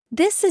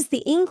This is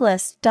the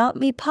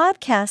Englist.me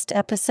podcast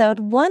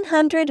episode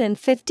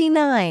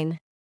 159.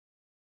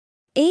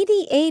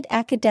 88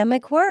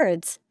 academic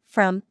words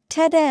from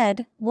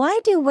TED-Ed. Why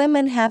do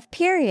women have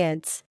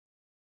periods?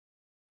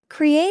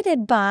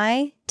 Created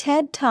by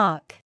TED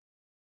Talk.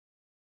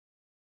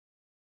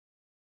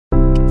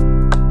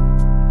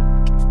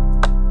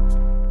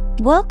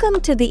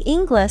 Welcome to the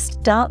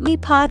Englist.me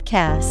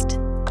podcast.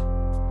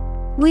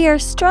 We are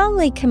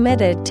strongly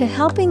committed to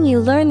helping you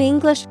learn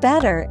English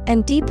better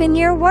and deepen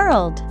your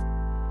world.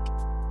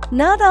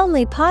 Not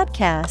only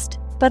podcast,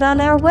 but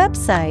on our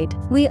website,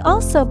 we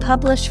also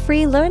publish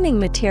free learning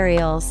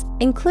materials,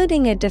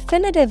 including a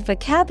definitive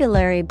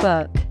vocabulary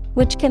book,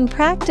 which can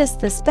practice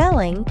the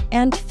spelling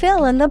and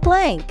fill in the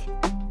blank.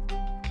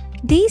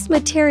 These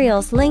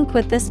materials link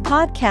with this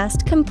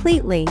podcast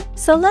completely,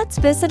 so let's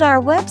visit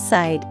our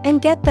website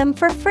and get them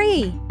for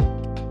free.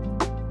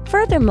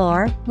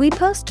 Furthermore, we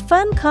post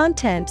fun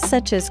content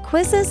such as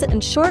quizzes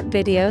and short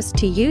videos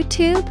to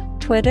YouTube,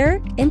 Twitter,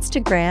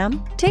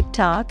 Instagram,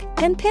 TikTok,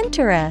 and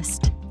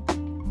Pinterest.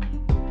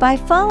 By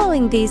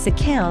following these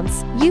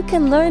accounts, you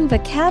can learn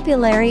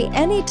vocabulary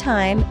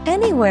anytime,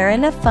 anywhere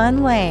in a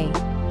fun way.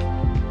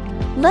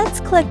 Let's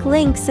click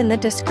links in the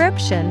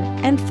description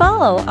and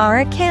follow our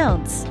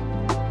accounts.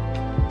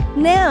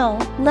 Now,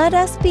 let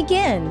us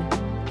begin.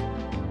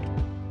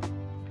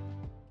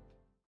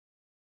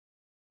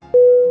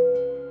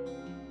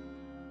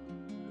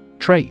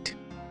 Trait.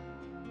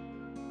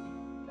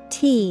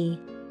 T-R-A-I-T.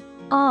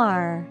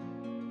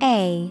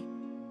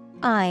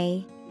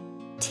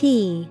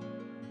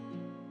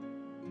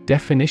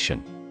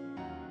 Definition.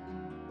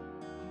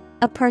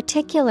 A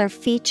particular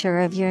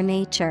feature of your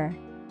nature.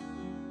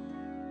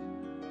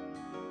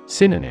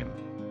 Synonym.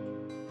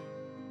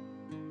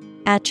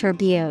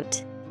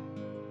 Attribute,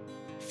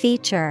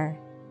 feature,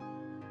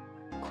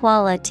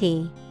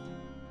 quality.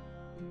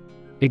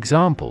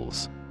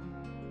 Examples.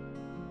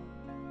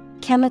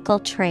 Chemical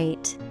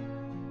trait.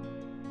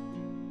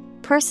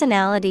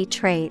 Personality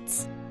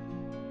traits.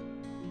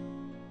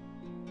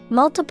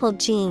 Multiple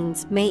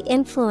genes may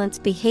influence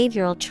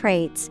behavioral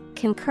traits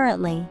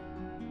concurrently.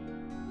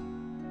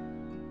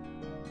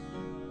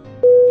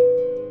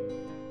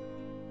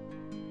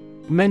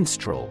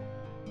 Menstrual.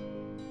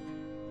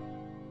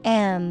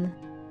 M-E-N-S-T-R-U-A-L.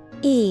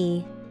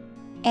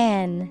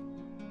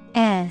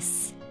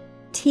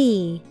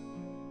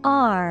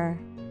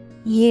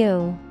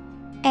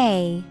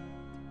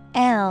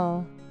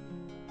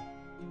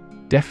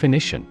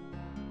 Definition.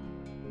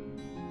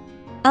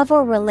 Of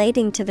or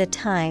relating to the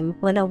time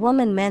when a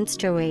woman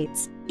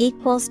menstruates,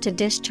 equals to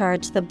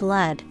discharge the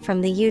blood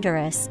from the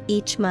uterus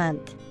each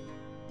month.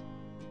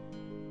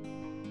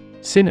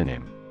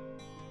 Synonym.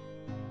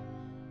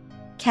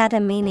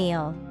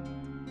 Catamenial.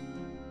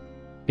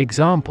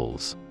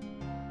 Examples.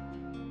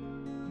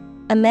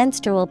 A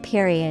menstrual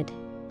period.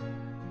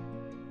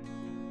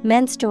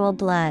 Menstrual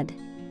blood.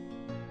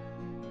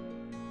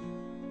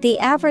 The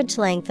average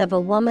length of a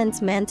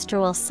woman's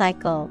menstrual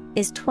cycle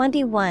is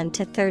 21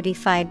 to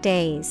 35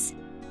 days.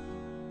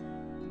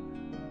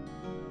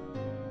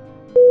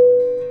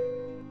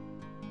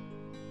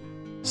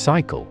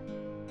 Cycle.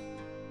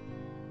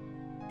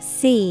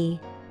 C-Y-C-L-E.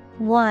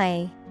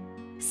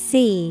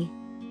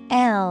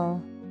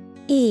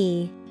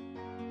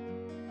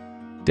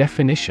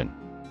 Definition.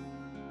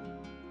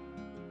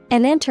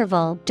 An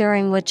interval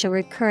during which a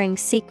recurring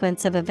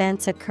sequence of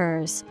events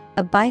occurs,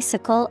 a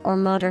bicycle or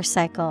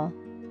motorcycle.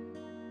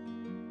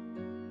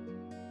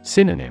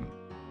 Synonym.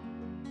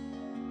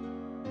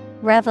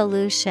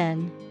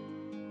 Revolution,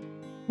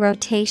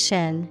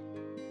 rotation,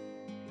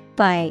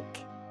 bike.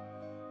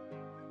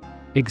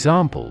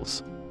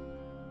 Examples.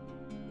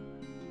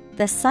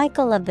 The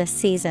cycle of the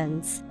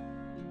seasons.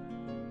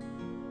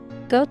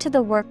 Go to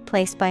the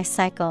workplace by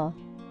cycle.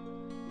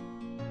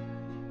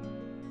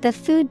 The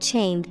food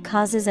chain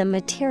causes a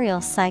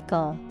material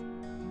cycle.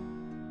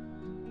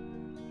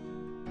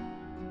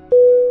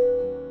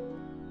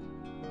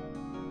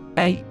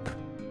 Ape.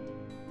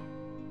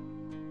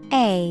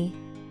 A-P-E.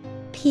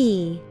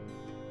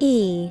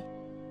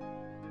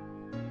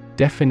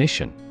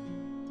 Definition.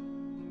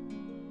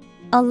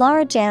 A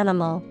large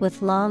animal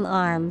with long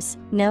arms,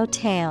 no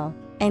tail,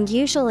 and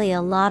usually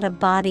a lot of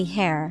body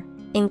hair,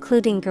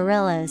 including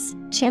gorillas,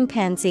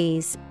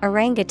 chimpanzees,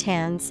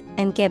 orangutans,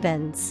 and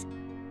gibbons.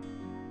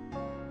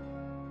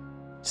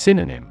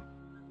 Synonym.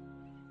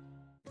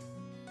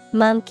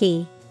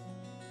 Monkey,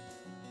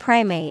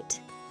 primate,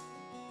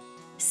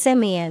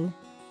 simian.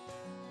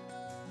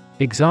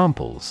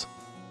 Examples.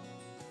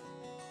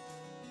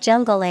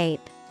 Jungle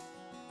ape.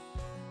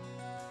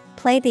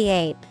 Play the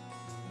ape.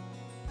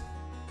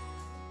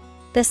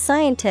 The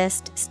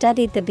scientist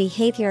studied the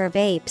behavior of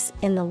apes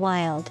in the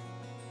wild.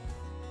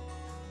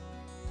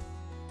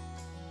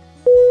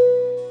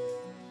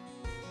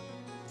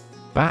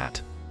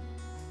 Bat.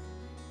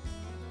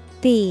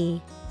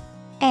 B-A-T.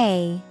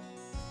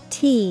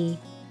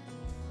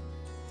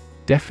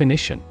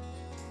 Definition.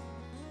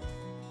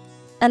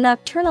 A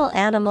nocturnal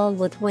animal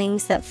with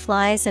wings that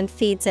flies and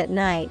feeds at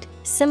night,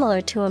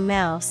 similar to a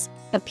mouse,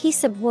 a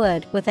piece of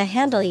wood with a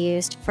handle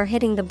used for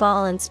hitting the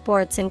ball in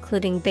sports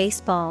including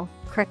baseball,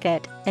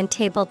 cricket, and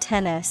table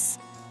tennis.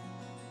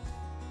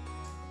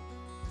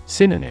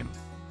 Synonym: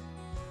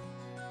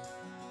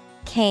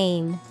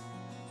 Cane,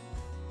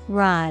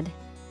 rod,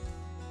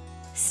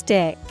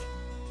 stick.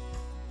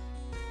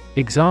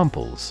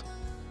 Examples: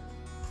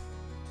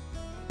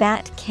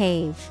 Bat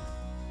cave,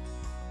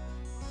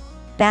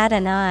 bat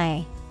an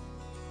eye.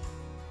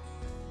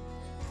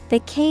 The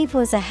cave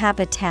was a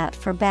habitat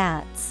for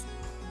bats.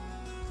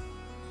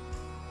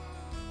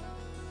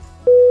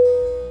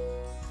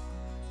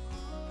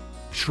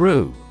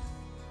 Shrew.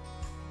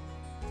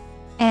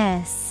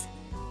 S-H-R-E-W.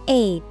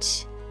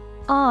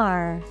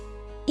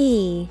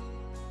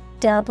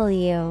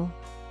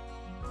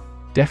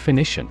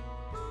 Definition: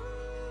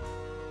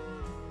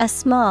 A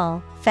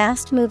small,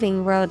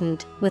 fast-moving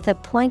rodent with a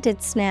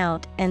pointed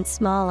snout and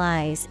small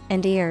eyes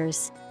and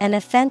ears, an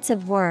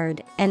offensive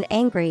word, an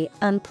angry,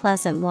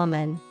 unpleasant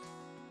woman.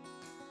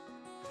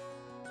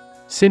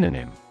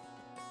 Synonym: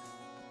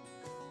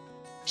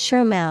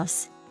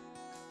 Shrewmouse,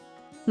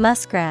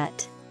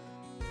 muskrat,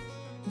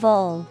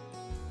 vole.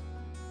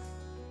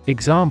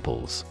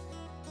 Examples: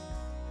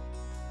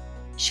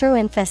 Shrew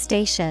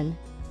infestation,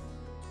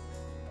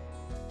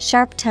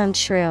 sharp-tongued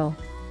shrew.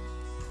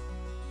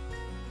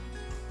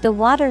 The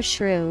water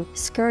shrew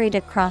scurried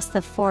across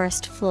the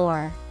forest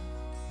floor.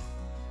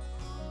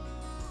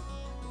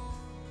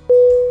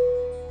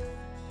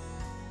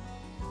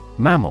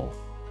 Mammal.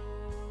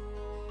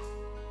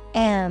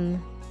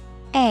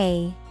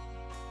 M-A-M-M-A-L.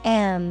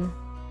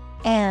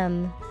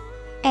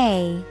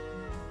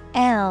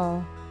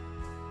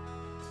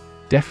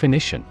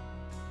 Definition: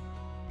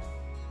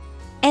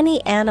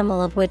 Any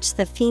animal of which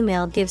the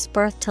female gives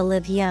birth to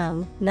live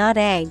young, not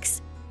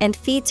eggs, and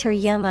feeds her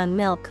young on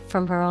milk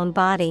from her own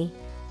body.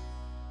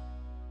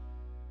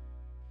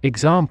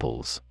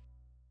 Examples: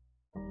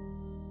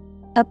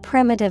 A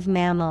primitive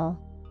mammal,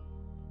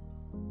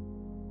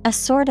 a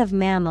sort of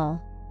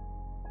mammal.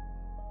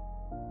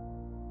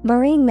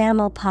 Marine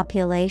mammal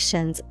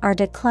populations are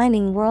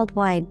declining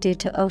worldwide due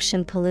to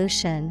ocean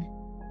pollution.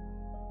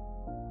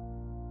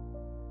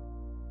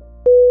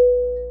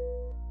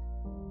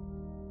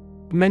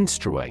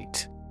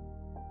 Menstruate.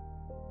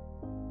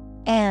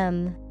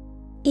 M-E-N-S-T-R-U-A-T-E.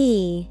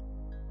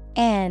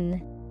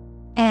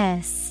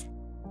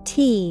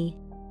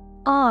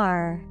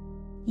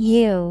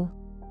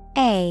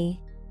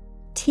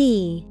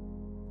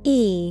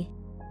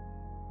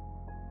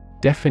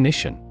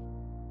 Definition: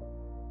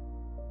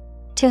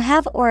 To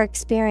have or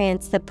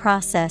experience the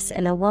process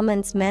in a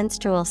woman's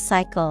menstrual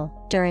cycle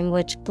during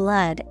which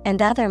blood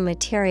and other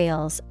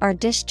materials are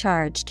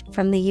discharged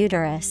from the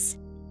uterus.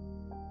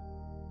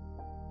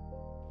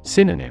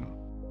 Synonym: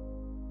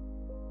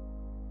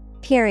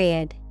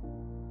 Period,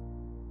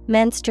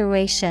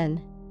 menstruation,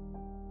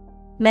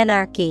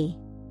 menarche.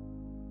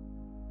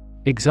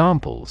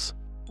 Examples: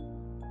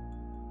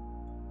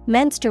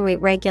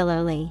 Menstruate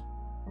regularly,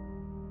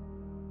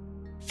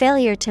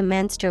 failure to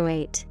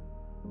menstruate.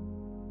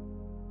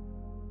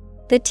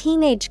 The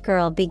teenage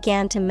girl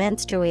began to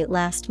menstruate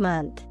last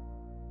month.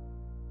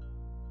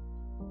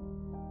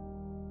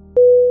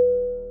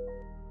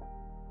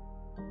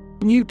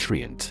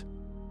 Nutrient.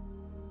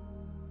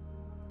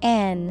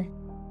 N-U-T-R-I-E-N-T.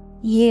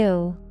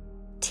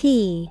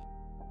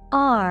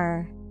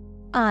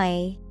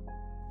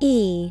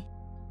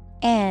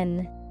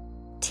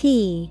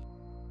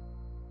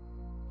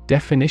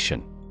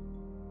 Definition: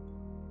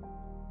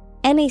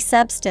 Any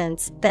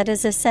substance that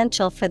is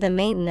essential for the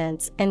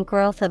maintenance and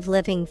growth of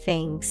living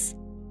things.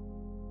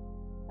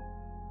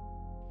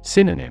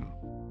 Synonym: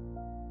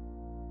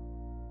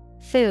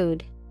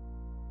 Food,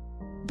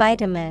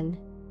 vitamin.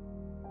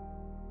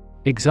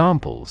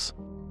 Examples: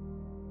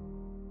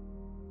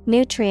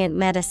 Nutrient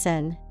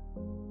medicine,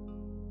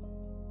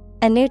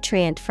 a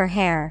nutrient for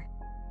hair.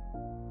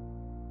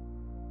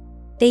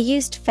 They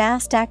used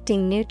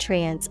fast-acting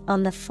nutrients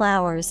on the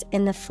flowers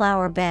in the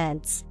flower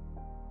beds.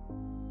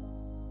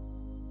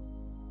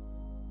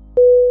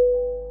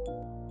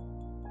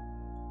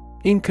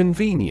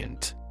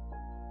 Inconvenient.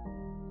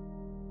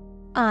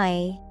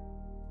 I-N-C-O-N-V-E-N-I-E-N-T.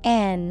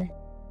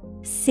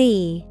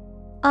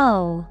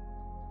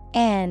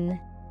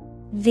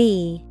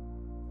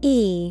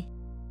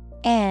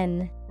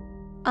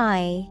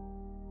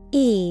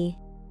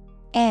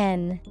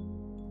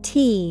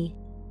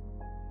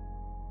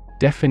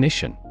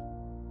 Definition: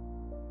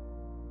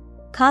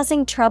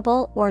 Causing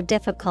trouble or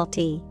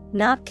difficulty,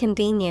 not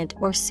convenient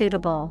or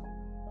suitable.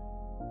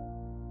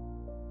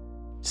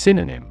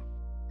 Synonym: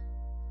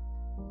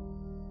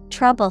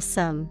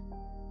 Troublesome,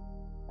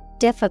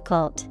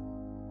 difficult,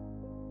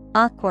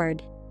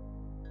 awkward.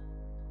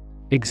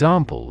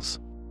 Examples: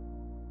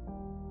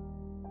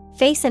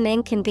 Face an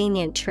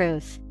inconvenient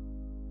truth.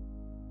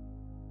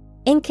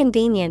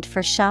 Inconvenient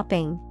for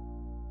shopping.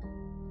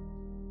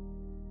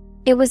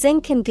 It was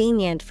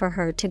inconvenient for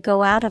her to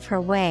go out of her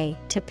way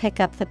to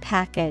pick up the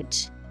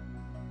package.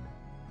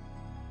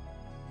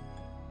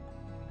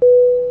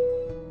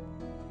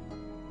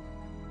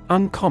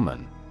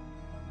 Uncommon.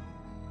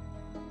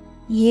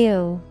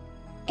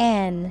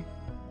 U-N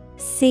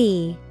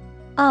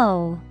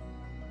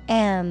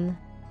COMMMON.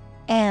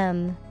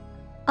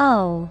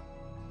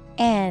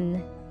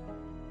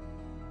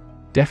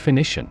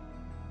 Definition: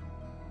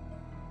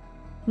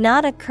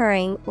 Not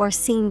occurring or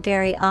seen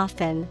very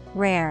often,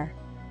 rare.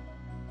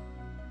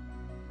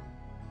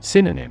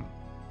 Synonym: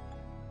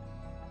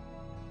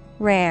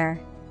 Rare,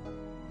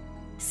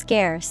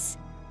 scarce,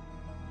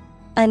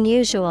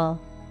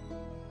 unusual.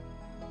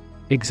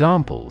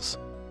 Examples: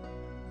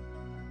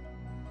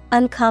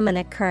 Uncommon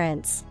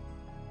occurrence,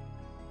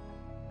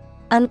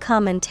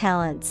 uncommon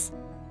talents.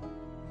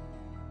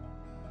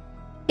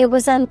 It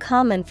was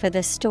uncommon for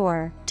the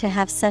store to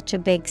have such a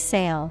big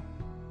sale.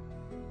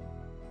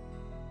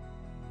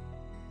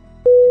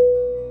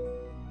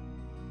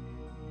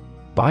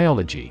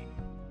 Biology.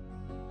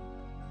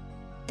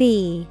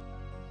 BIOLOGY.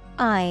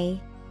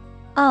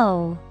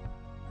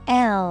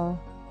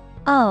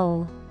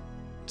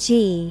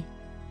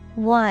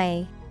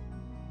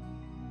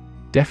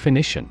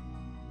 Definition: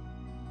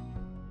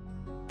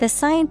 The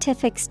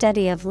scientific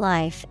study of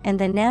life and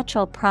the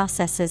natural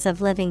processes of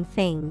living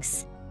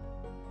things.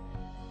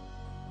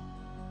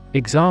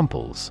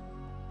 Examples: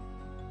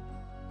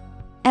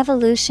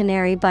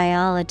 Evolutionary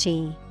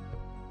biology,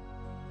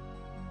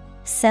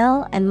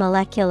 cell and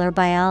molecular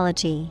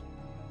biology.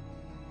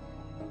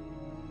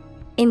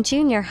 In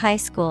junior high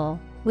school,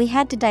 we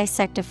had to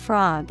dissect a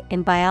frog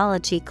in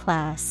biology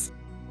class.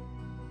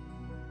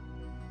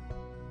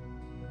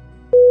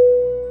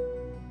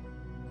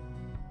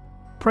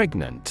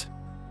 Pregnant.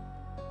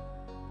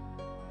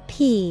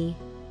 PREGNant.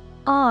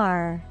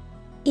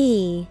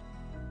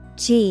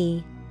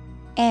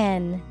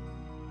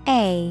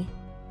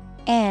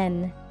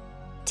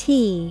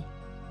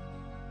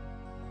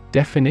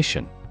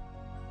 Definition: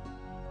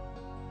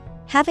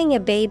 Having a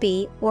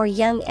baby or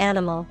young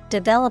animal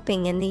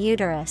developing in the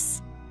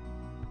uterus.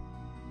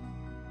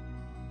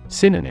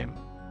 Synonym: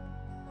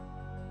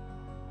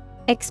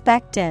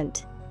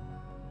 Expectant.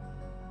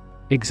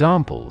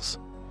 Examples: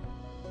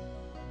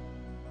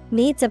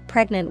 Needs of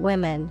pregnant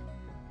women.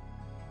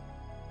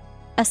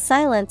 A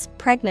silence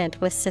pregnant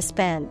with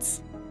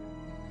suspense.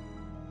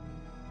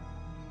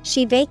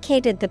 She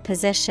vacated the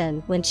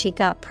position when she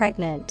got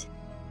pregnant.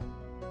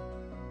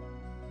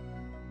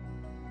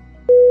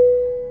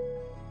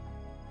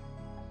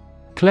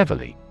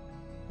 Cleverly.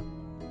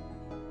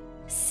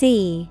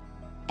 CLEVERly.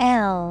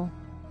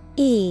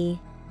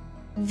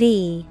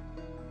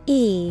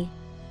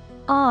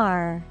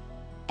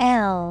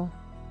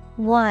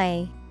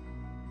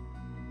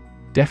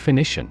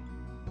 Definition: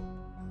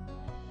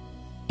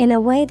 In a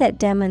way that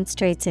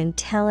demonstrates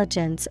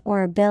intelligence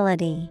or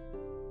ability.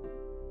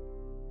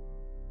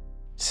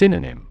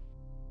 Synonym: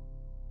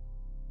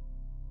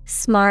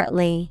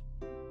 Smartly,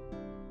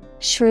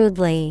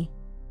 shrewdly,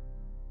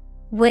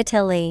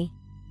 wittily.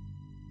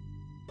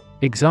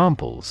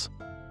 Examples: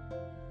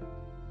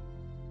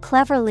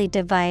 Cleverly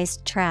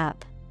devised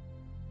trap.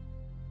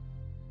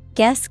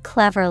 Guess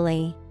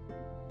cleverly.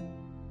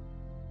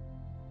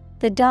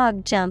 The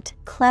dog jumped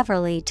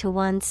cleverly to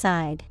one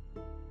side.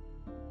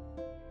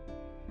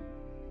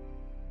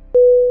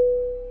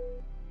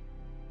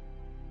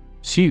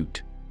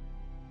 Suit.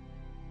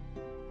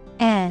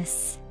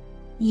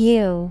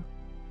 SUIT.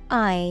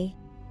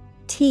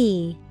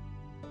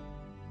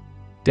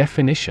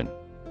 Definition: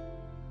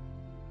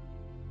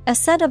 A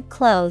set of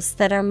clothes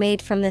that are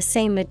made from the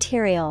same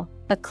material,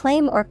 a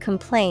claim or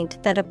complaint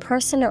that a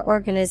person or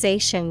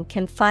organization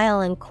can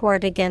file in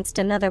court against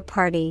another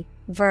party.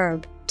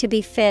 Verb, to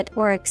be fit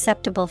or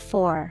acceptable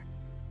for.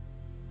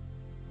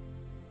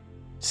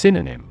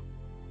 Synonym: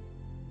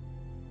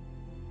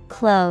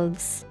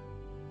 Clothes,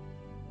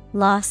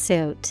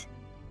 lawsuit.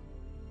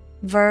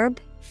 Verb,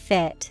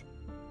 fit.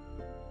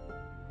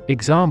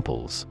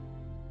 Examples: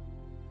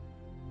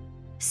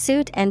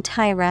 Suit and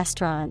tie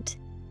restaurant.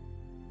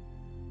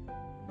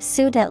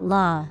 Suit at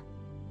law.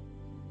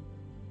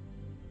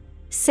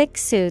 6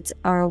 suits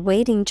are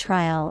awaiting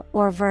trial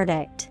or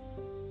verdict.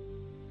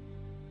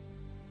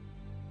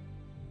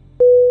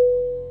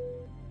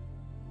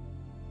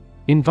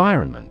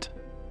 Environment.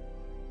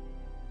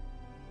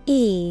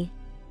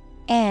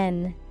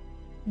 ENVIRONMENT.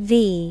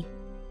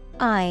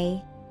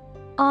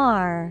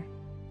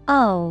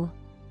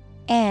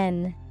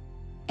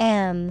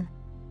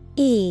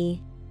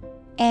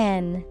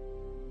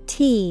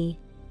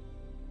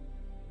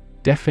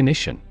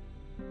 Definition: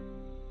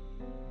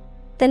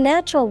 The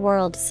natural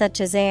world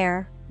such as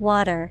air,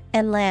 water,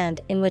 and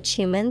land in which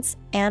humans,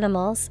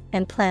 animals,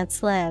 and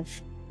plants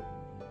live.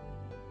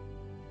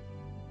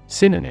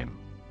 Synonym: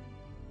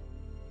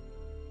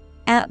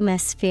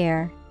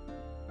 Atmosphere,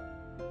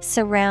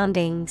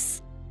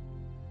 surroundings,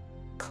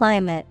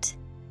 climate.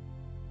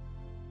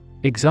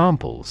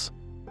 Examples: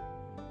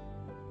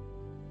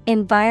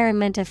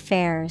 Environment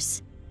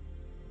affairs.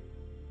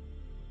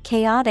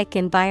 Chaotic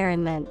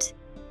environment.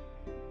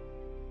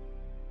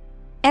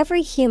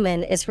 Every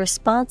human is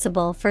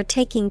responsible for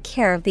taking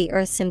care of the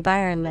Earth's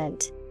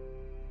environment.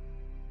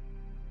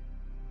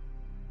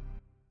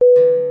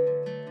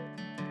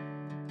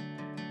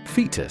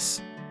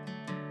 Fetus.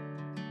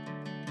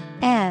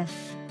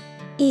 FETUS.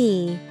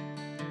 E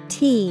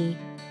T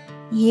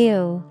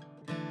U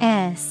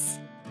S.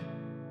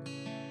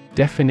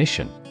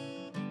 Definition: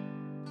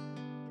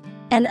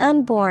 An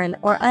unborn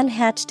or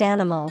unhatched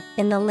animal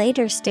in the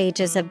later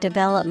stages of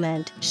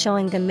development,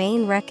 showing the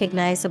main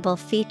recognizable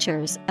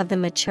features of the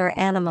mature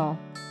animal.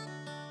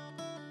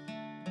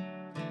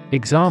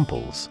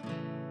 Examples: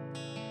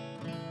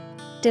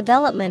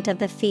 Development of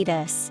the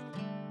fetus.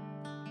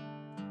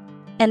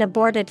 An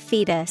aborted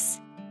fetus.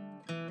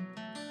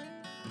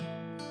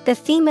 The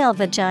female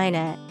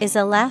vagina is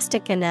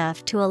elastic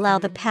enough to allow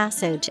the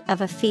passage of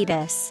a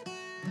fetus.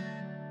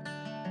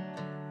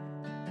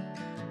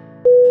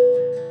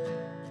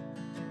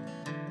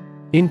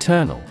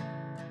 Internal.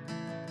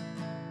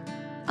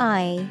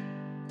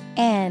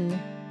 INTERNAL.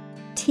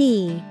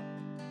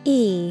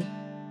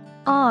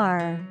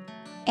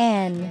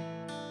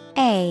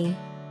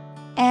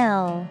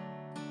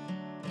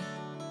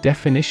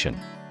 Definition: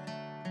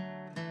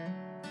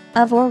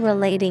 Of or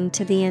relating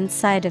to the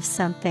inside of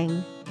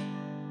something.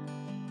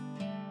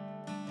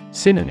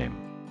 Synonym: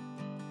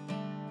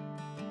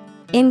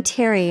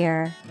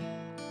 Interior,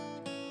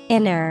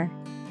 inner,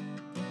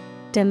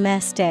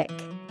 domestic.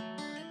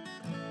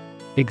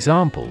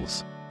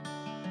 Examples: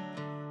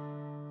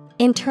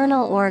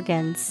 Internal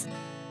organs.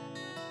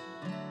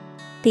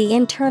 The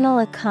internal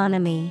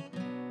economy.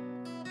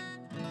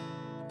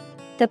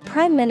 The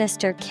Prime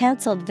Minister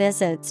cancelled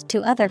visits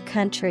to other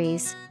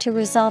countries to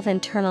resolve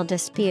internal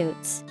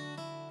disputes.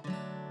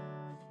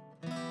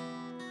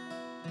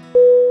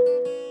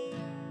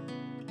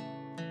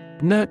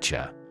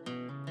 Nurture.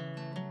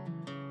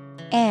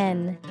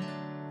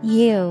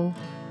 NURTURE.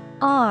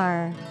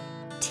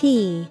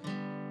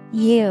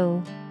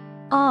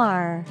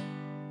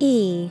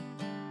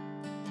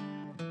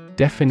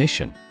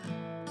 Definition: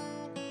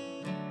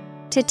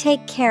 To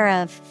take care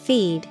of,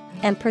 feed,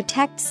 and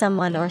protect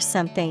someone or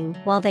something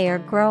while they are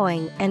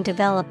growing and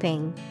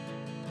developing.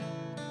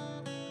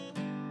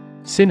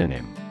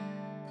 Synonym: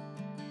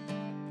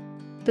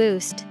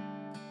 Boost,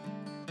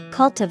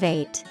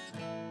 cultivate,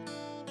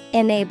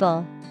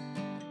 enable.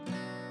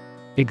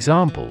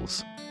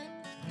 Examples: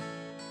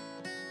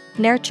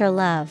 Nurture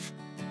love.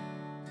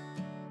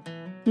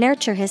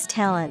 Nurture his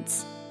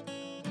talents.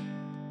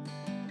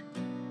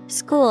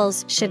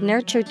 Schools should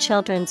nurture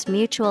children's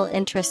mutual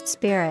interest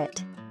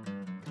spirit.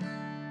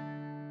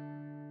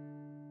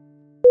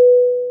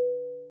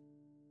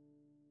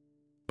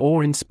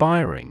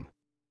 Awe-inspiring.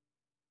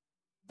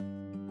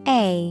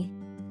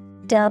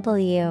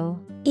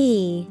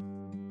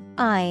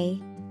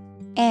 AWEINSPIRING.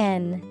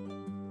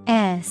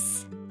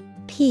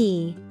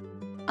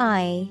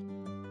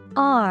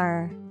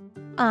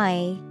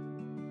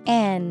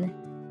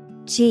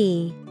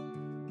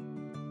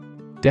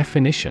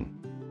 Definition: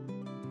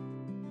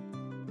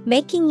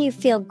 Making you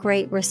feel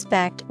great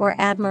respect or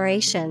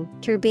admiration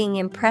through being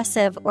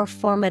impressive or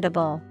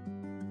formidable.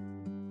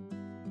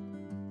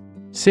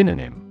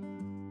 Synonym: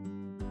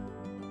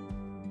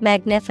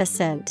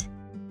 Magnificent,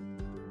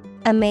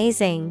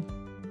 amazing,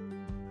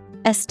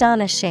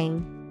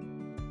 astonishing.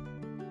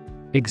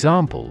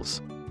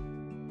 Examples: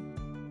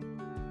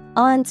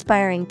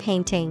 Awe-inspiring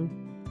painting.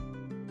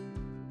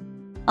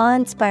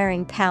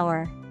 Awe-inspiring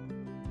power.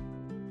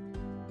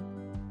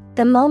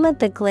 The moment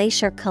the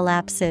glacier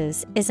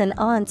collapses is an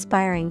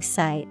awe-inspiring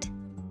sight.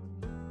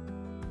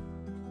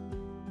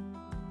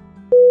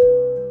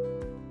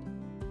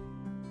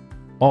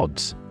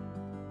 Odds.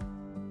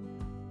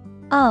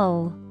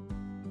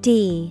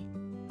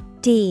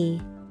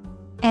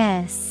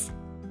 ODDS.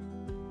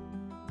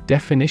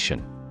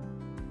 Definition: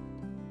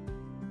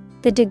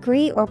 The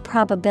degree or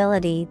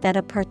probability that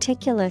a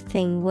particular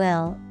thing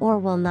will or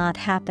will not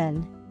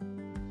happen.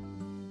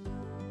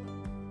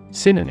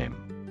 Synonym: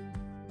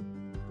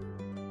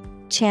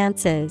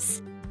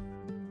 Chances,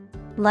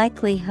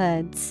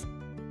 likelihoods,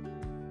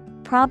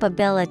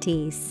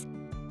 probabilities.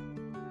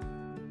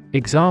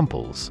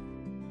 Examples: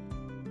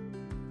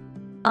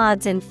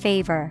 Odds in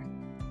favor.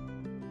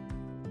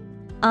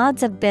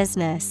 Odds of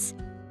business.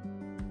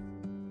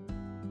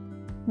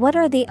 What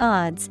are the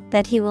odds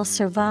that he will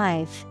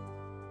survive?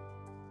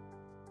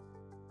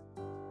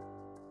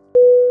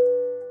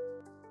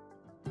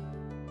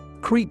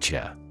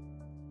 Creature.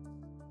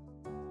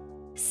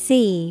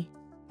 CREATURE.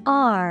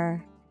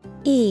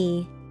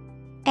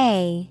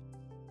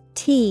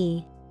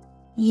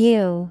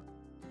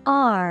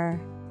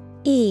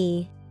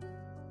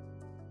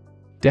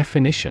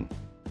 Definition: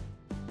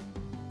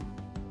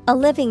 A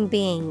living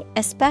being,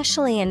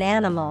 especially an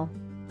animal.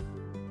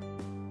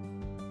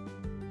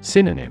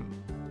 Synonym: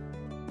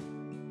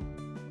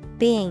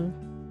 Being,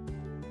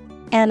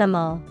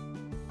 animal,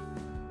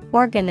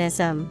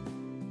 organism.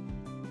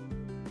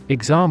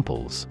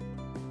 Examples: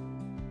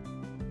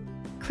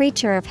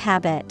 Creature of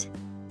habit.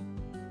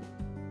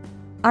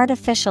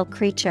 Artificial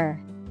creature.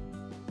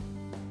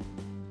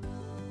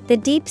 The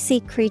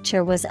deep-sea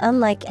creature was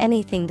unlike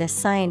anything the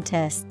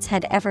scientists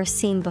had ever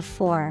seen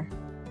before.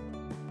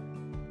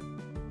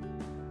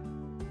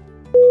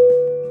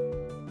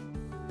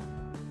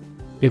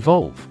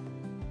 Evolve.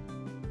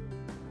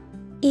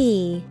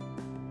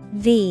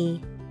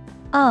 EVOLVE.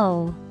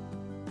 O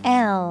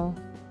L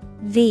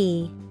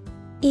V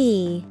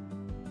E.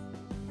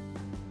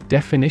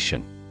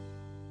 Definition: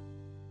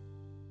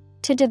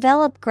 To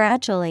develop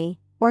gradually,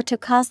 or to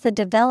cause the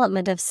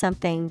development of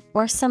something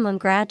or someone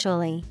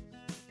gradually.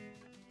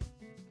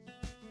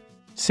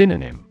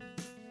 Synonym: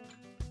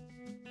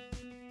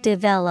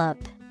 Develop,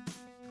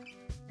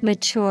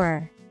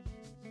 mature,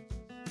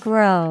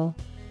 grow.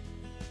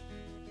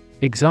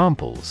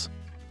 Examples: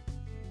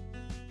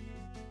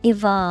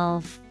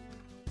 Evolve.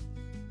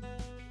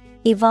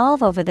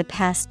 Evolve over the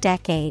past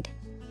decade.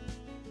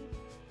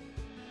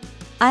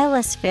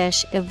 Eyeless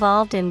fish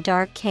evolved in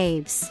dark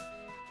caves.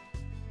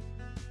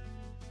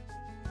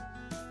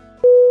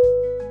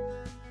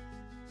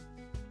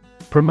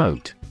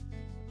 Promote.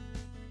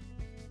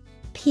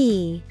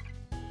 P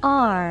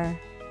R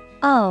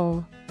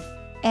O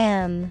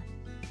M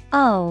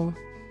O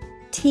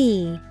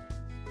T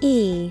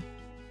E.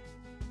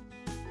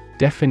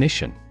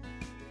 Definition: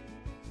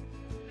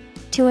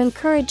 To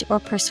encourage or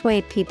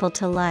persuade people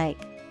to like,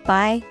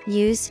 buy,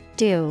 use,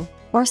 do,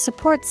 or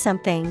support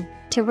something,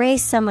 to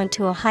raise someone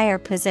to a higher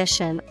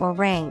position or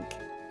rank.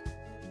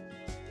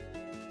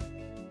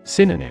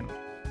 Synonym: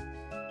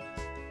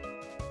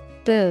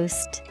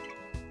 Boost,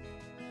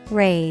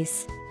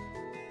 raise,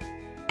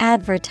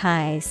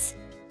 advertise.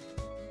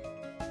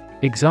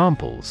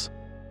 Examples: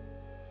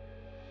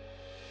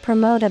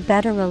 Promote a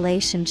better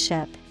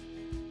relationship.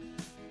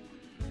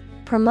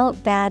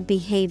 Promote bad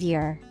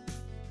behavior.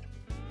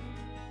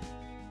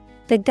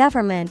 The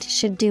government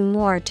should do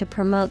more to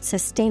promote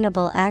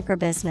sustainable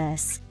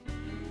agribusiness.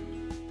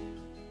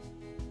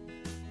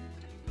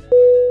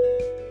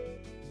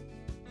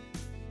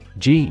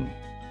 Gene.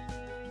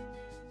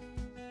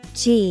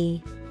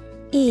 G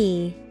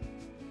E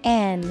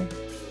N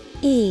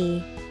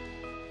E.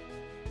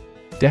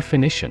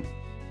 Definition: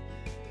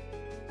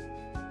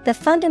 The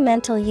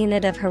fundamental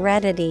unit of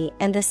heredity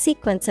and the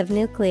sequence of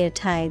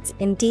nucleotides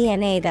in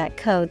DNA that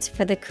codes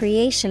for the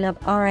creation of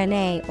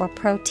RNA or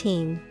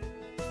protein.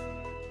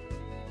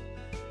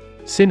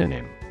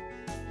 Synonym: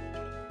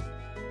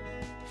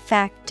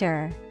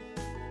 Factor,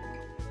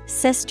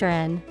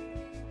 cistern.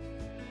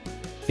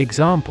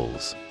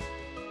 Examples: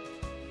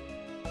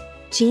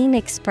 Gene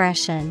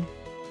expression.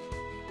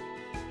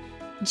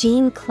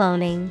 Gene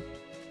cloning.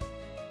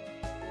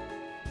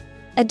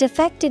 A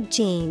defective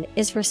gene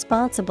is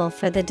responsible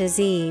for the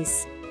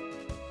disease.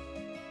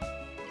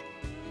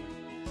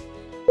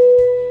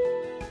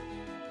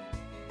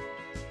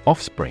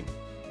 Offspring.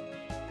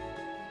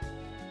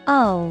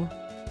 O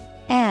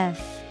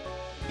F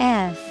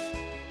F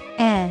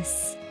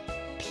S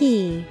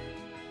P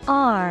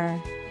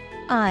R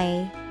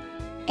I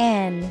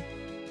N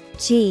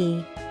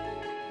G.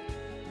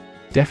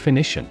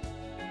 Definition: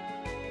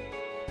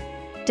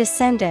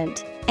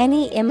 Descendant,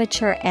 any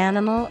immature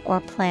animal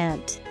or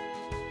plant.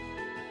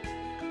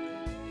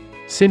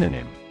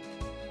 Synonym: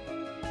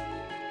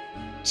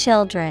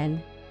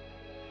 Children,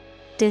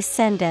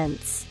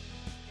 descendants,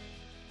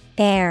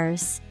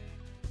 heirs.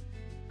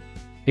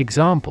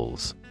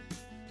 Examples: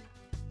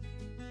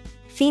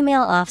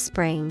 Female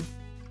offspring.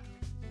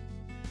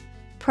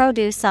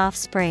 Produce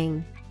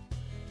offspring.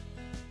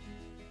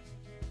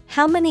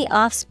 How many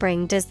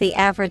offspring does the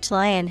average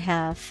lion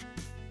have?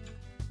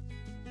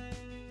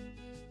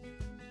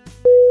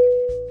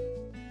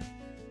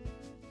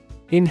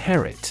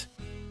 Inherit.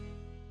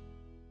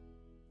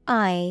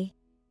 I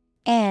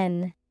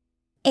N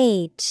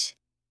H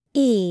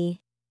E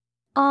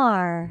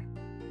R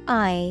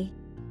I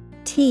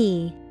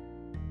T.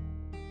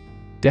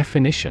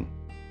 Definition: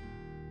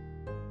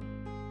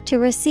 To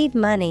receive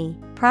money,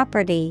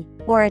 property,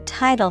 or a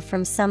title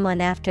from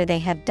someone after they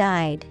have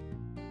died.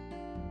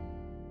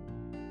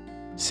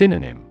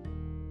 Synonym: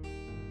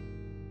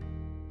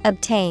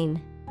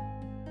 Obtain,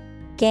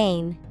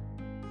 gain,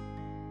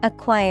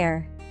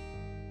 acquire.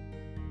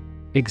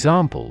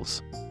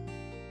 Examples: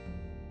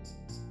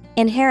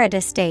 Inherit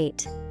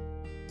estate.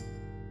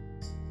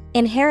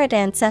 Inherit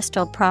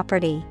ancestral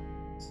property.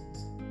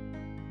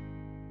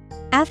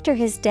 After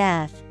his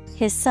death,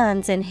 his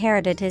sons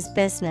inherited his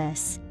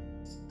business.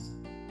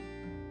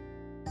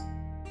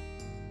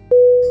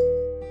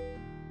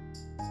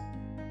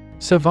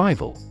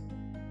 Survival.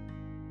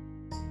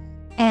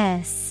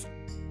 S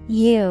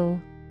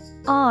U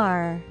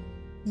R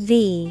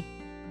V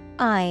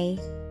I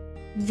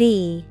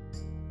V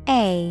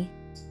A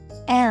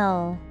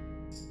L.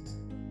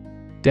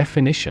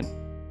 Definition: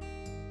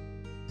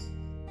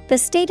 The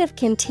state of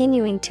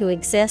continuing to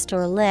exist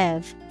or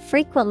live,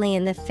 frequently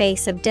in the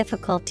face of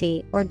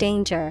difficulty or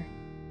danger.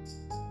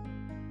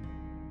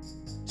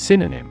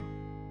 Synonym: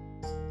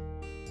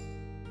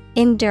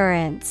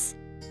 Endurance,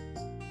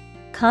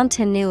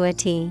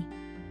 continuity.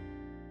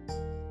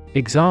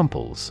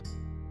 Examples: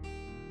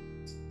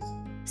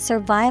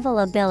 Survival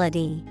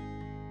ability.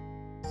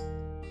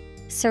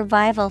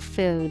 Survival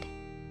food.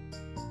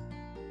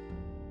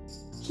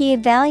 He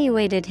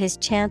evaluated his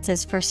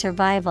chances for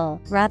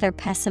survival rather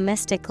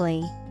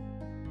pessimistically.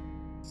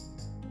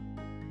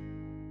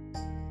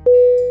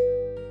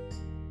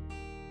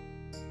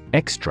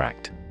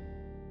 Extract.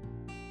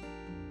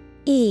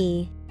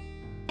 EXTRACT.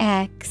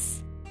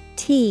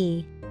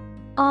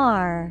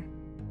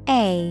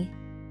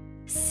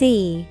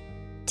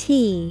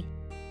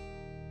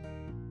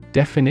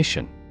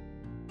 Definition: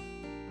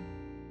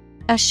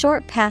 A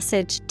short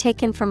passage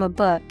taken from a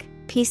book,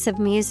 piece of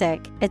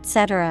music,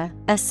 etc.,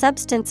 a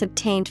substance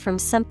obtained from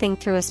something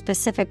through a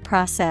specific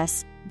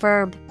process.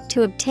 Verb,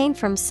 to obtain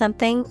from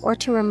something or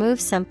to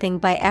remove something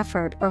by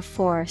effort or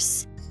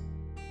force.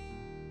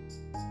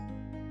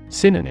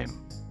 Synonym: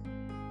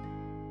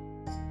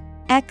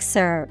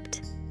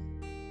 Excerpt,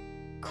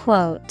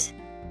 quote,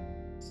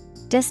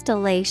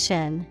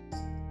 distillation.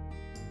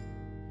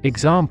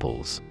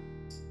 Examples: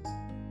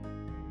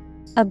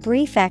 A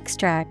brief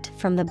extract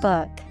from the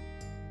book.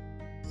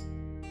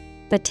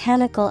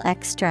 Botanical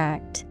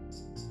extract.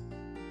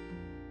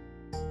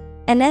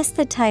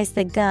 Anesthetize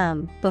the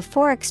gum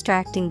before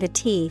extracting the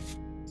teeth.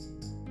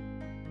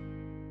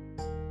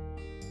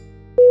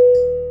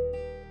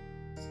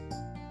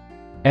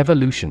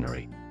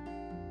 Evolutionary.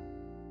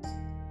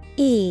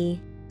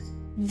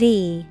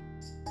 Evolutionary.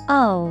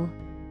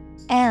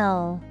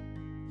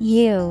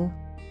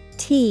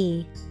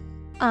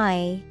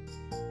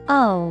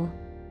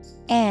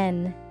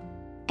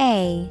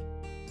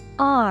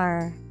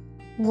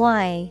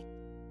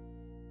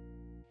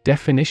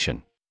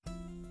 Definition: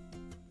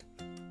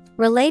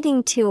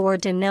 Relating to or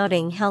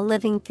denoting how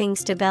living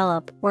things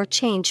develop or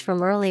change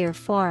from earlier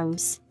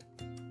forms.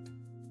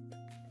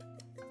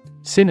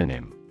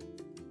 Synonym: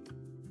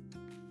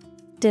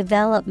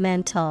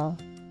 Developmental,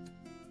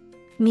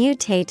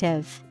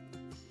 mutative,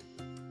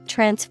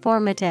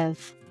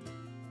 transformative.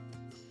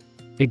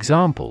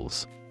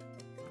 Examples: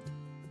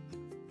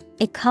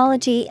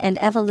 Ecology and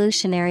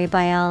evolutionary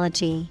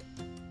biology.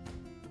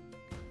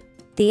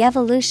 The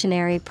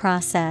evolutionary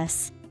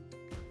process.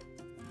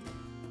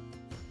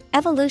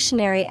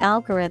 Evolutionary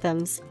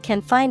algorithms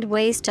can find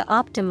ways to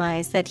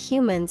optimize that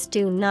humans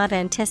do not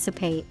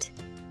anticipate.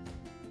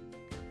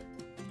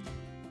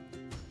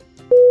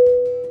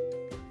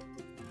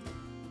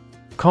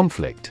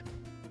 Conflict.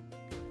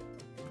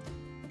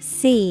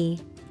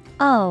 CONFLICT.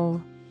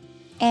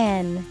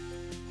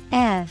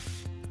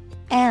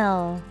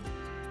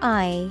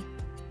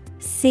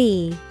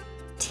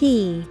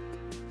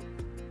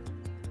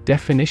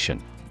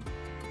 Definition: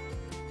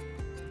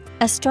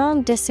 A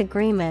strong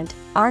disagreement,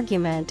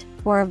 argument,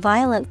 or a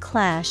violent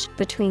clash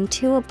between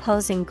two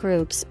opposing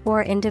groups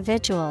or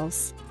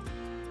individuals.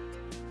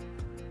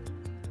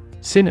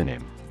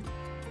 Synonym: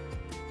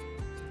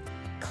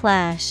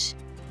 Clash,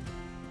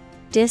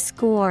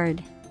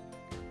 discord,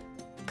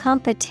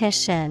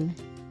 competition.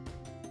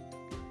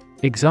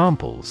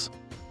 Examples: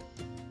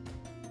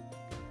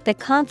 The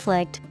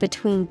conflict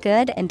between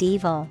good and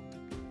evil.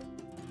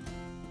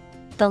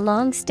 The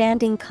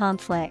long-standing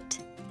conflict.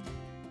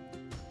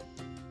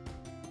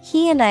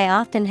 He and I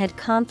often had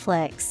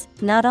conflicts,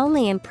 not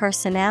only in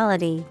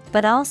personality,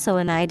 but also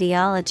in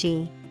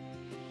ideology.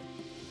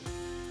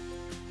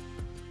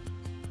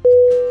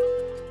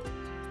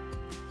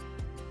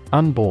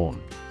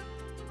 Unborn.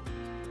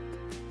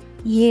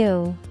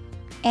 UNBORN.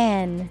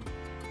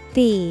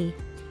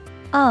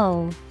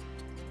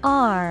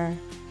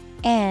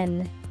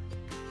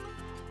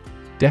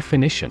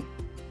 Definition: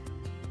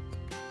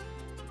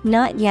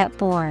 Not yet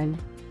born.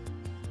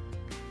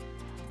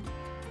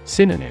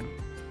 Synonym: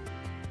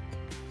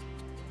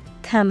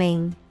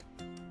 Coming,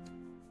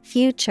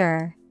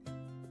 future.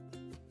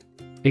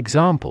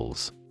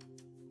 Examples: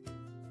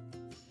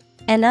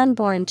 An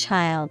unborn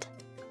child.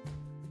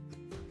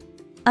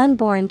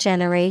 Unborn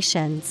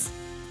generations.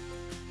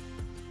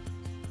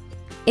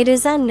 It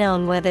is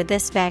unknown whether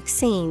this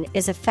vaccine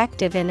is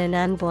effective in an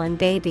unborn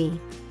baby.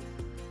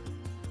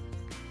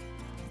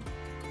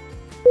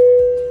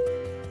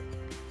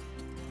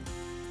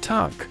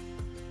 Tug.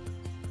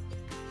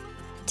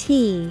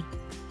 TUG.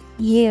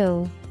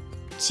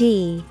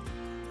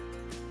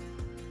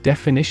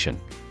 Definition: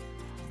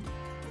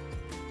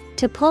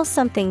 To pull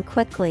something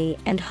quickly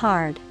and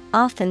hard,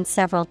 often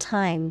several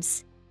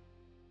times.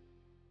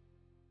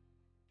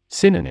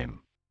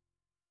 Synonym: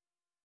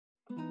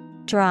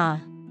 Draw,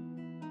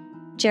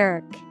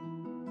 jerk,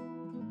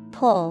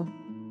 pull.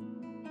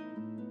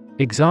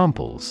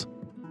 Examples: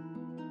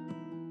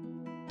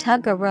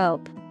 Tug a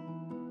rope.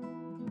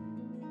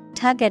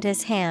 Tug at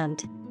his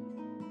hand.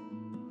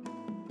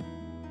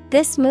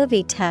 This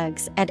movie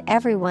tugs at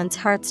everyone's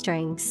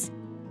heartstrings.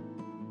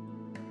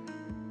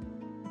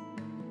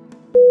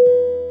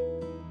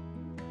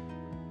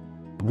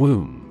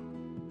 Womb.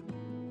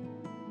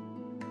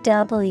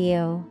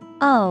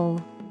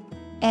 WOMB.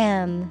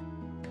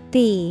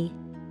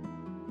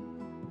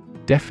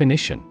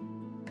 Definition: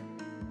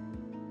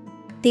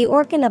 The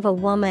organ of a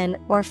woman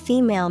or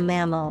female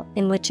mammal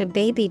in which a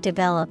baby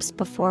develops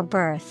before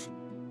birth.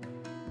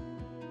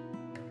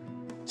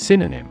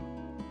 Synonym: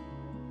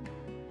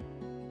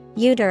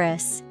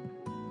 Uterus,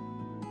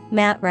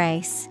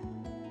 matrice.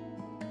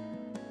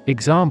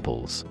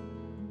 Examples: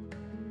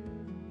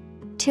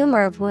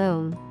 Tumor of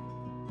womb.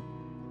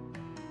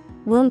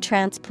 Womb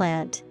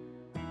transplant.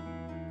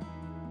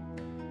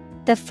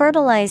 The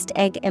fertilized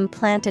egg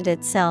implanted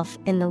itself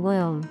in the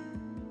womb.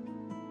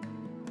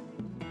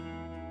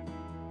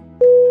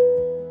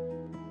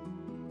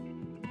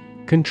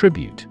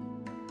 Contribute.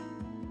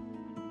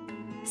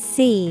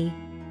 CONTRIBUTE.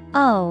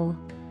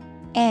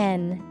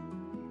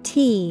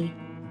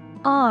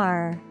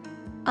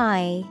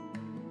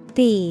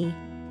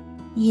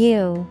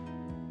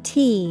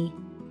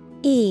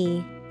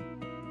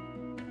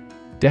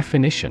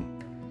 Definition.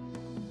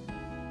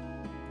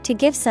 To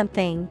give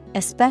something,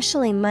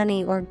 especially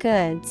money or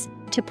goods,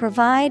 to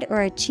provide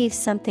or achieve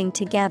something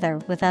together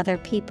with other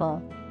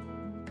people.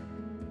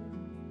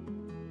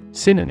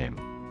 Synonym.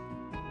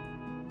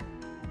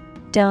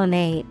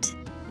 Donate,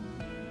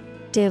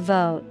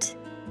 devote,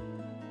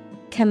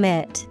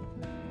 commit.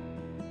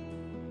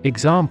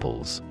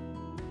 Examples.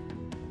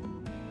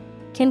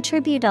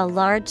 Contribute a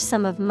large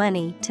sum of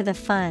money to the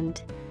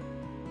fund.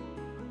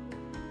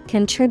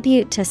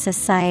 Contribute to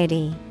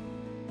society.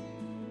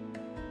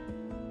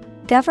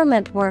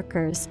 Government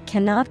workers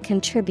cannot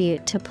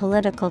contribute to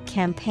political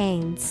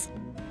campaigns.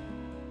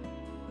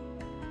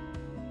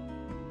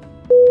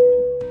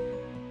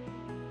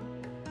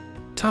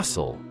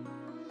 Tussle.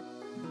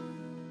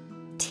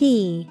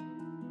 TUSSLE.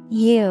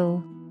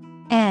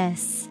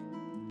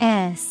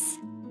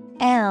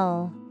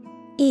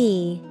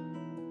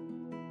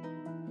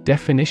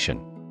 Definition.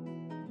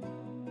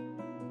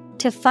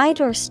 To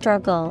fight or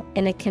struggle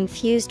in a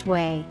confused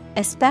way,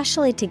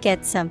 especially to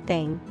get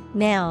something.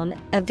 Noun,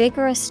 a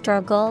vigorous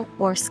struggle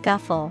or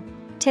scuffle,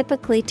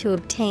 typically to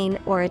obtain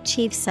or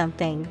achieve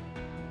something.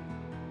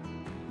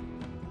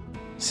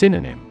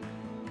 Synonym.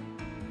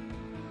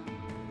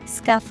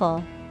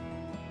 Scuffle,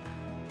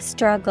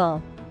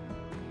 struggle,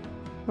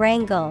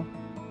 wrangle.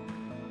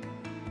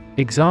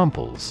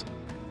 Examples.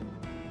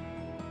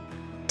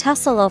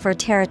 Tussle over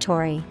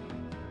territory.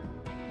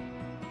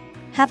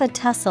 Have a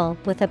tussle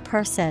with a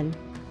person.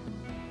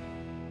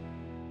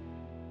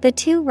 The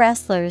two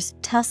wrestlers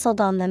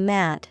tussled on the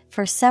mat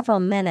for several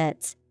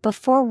minutes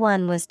before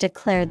one was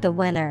declared the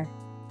winner.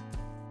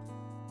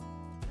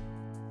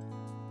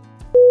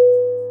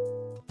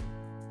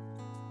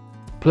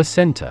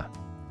 Placenta.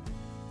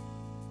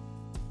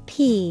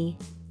 PLACENTA.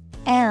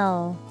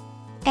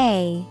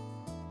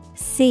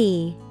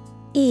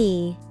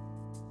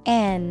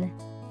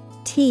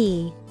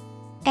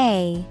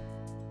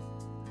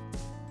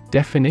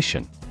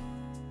 Definition.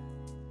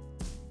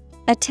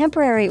 A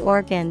temporary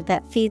organ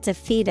that feeds a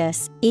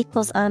fetus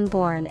equals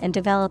unborn and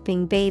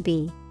developing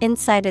baby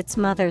inside its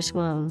mother's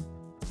womb.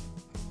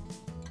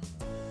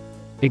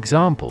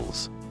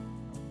 Examples.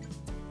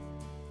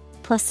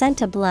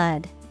 Placenta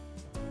blood.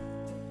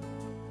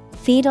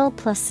 Fetal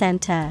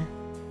placenta.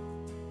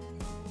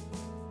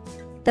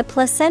 The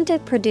placenta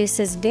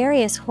produces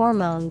various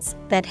hormones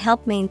that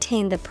help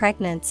maintain the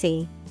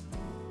pregnancy.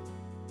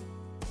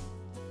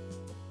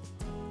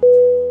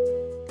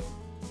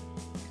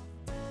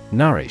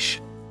 Nourish.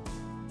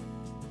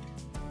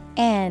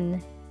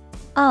 NOURISH.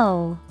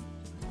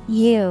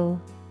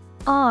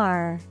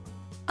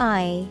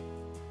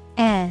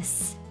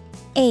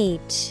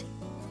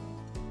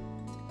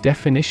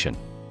 Definition.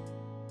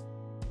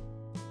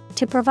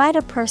 To provide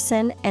a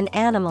person, an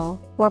animal,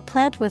 or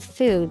plant with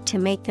food to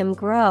make them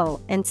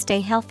grow and stay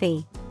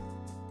healthy.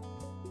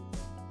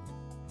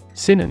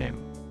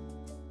 Synonym.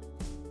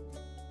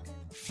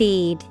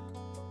 Feed,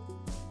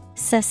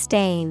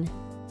 sustain,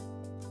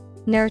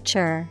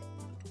 nurture.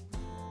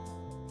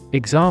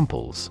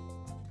 Examples.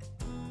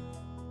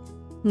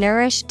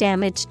 Nourish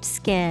damaged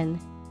skin.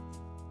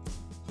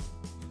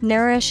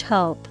 Nourish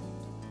hope.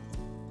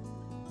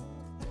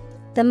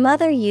 The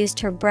mother used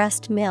her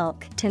breast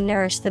milk to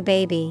nourish the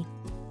baby.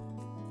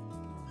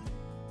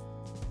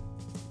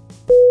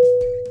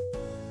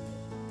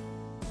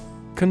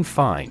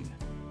 Confine.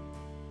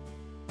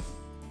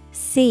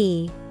 CONFINE.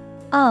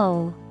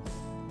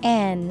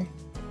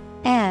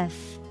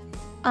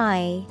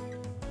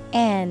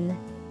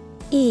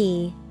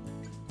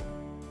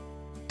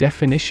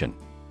 Definition.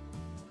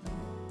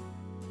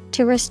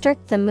 To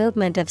restrict the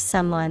movement of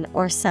someone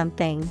or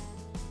something.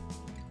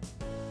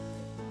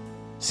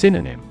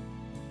 Synonym.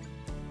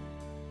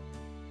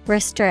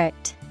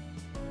 Restrict,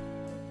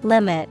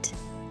 limit,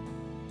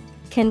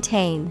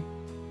 contain.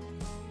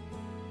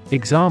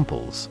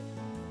 Examples.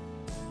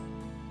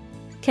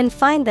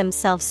 Confine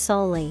themselves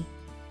solely.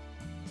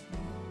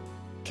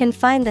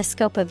 Confine the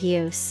scope of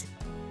use.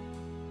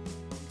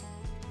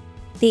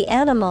 The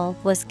animal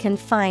was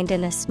confined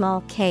in a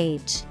small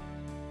cage.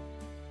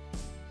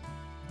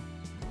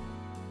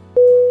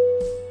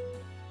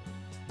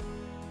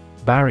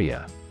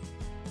 Barrier.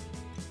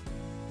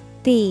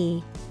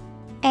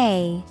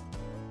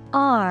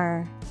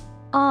 BARRIER.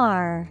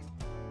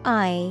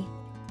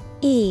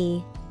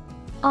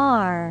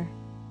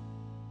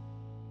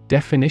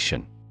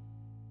 Definition.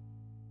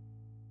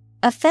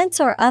 A fence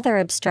or other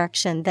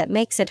obstruction that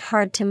makes it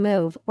hard to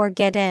move or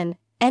get in,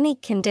 any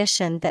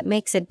condition that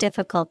makes it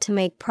difficult to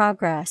make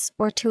progress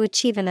or to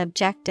achieve an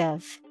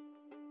objective.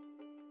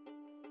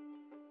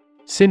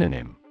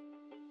 Synonym.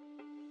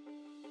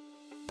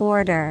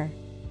 Border,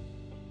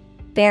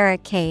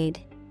 barricade,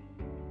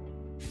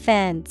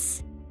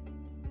 Fence.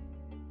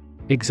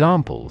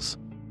 Examples: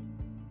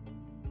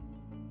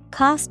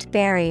 Cost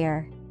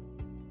barrier.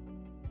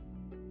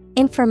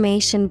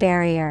 Information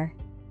barrier.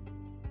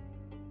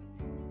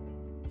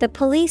 The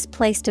police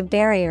placed a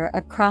barrier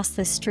across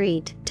the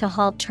street to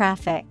halt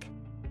traffic.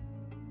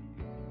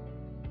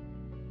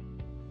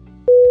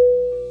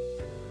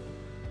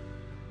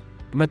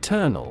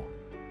 Maternal.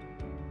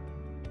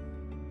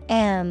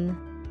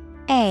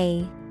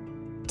 M-A-T-E-R-N-A-L.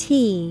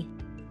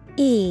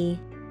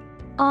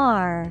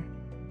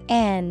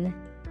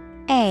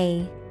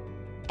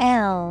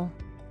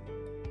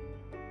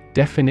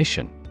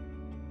 Definition: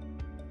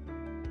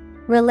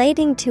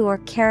 relating to or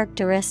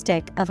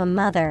characteristic of a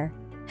mother,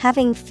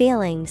 having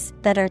feelings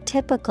that are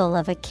typical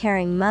of a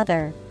caring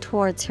mother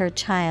towards her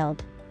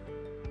child.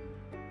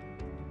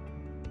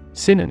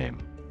 Synonym: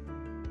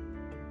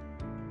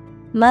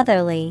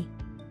 Motherly,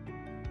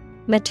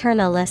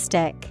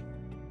 maternalistic,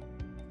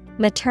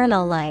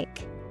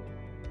 maternal-like.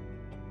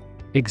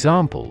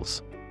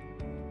 Examples: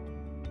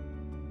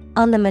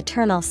 On the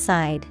maternal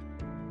side.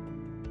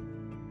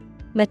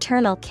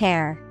 Maternal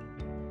care.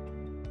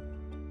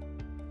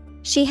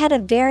 She had a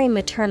very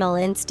maternal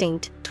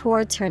instinct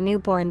towards her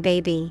newborn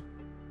baby.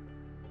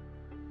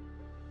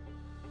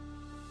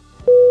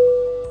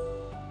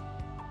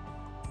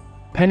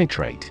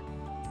 Penetrate.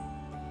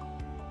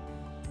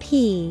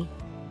 P-E-N-E-T-R-A-T-E.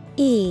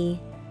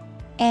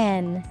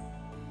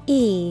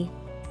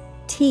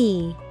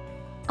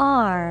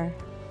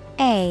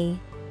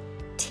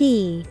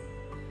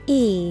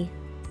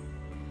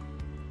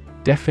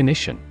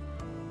 Definition: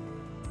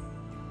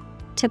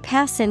 to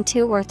pass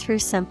into or through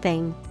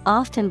something,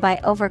 often by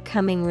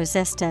overcoming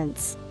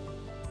resistance.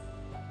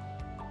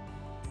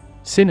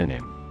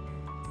 Synonym: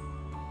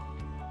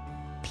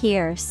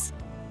 Pierce,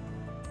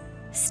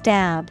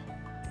 stab,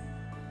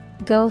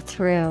 go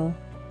through.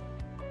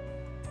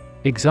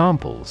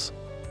 Examples: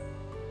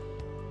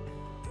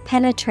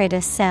 penetrate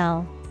a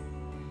cell.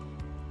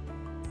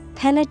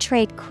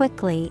 Penetrate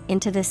quickly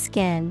into the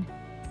skin.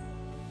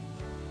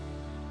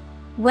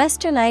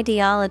 Western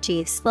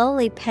ideology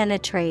slowly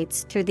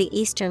penetrates through the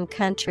Eastern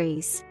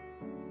countries.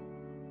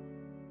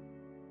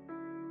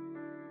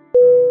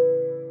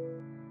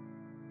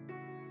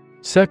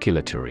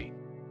 Circulatory.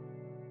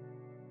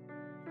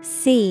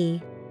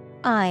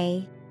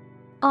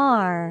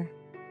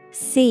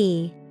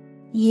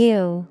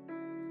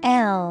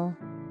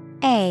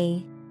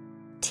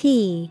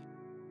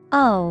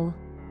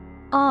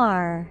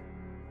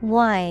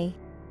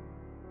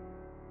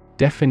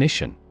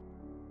 Definition: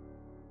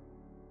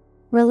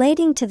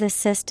 relating to the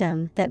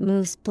system that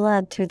moves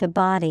blood through the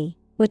body,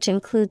 which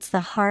includes the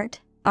heart,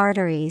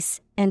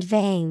 arteries, and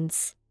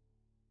veins.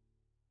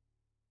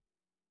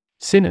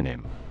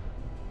 Synonym: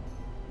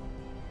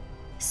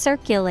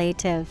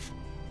 circulative,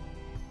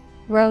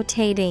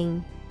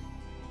 rotating.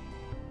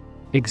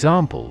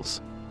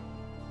 Examples: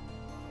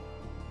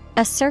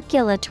 a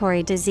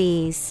circulatory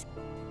disease.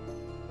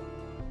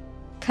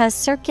 Cause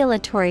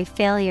circulatory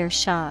failure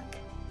shock.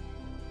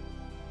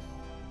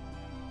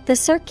 The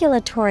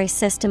circulatory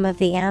system of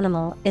the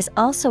animal is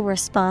also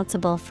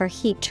responsible for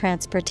heat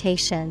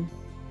transportation.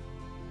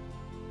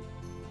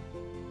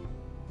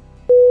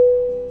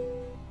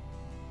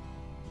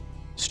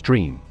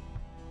 Stream.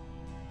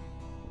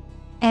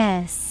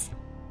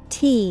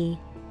 S-T-R-E-A-M.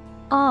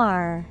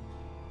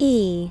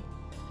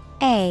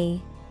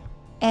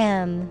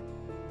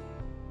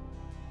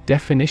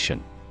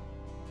 Definition: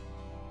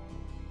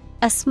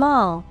 a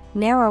small,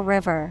 narrow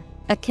river,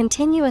 a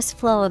continuous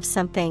flow of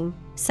something,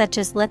 such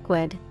as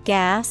liquid,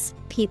 gas,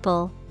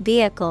 people,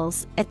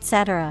 vehicles,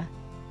 etc.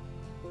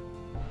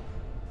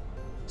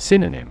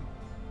 Synonym: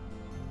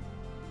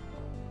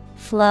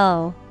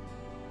 flow,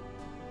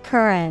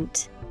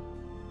 current,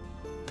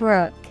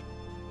 brook.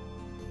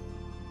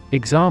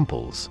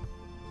 Examples: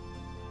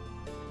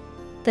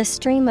 the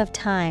stream of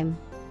time.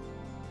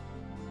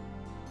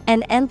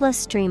 An endless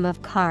stream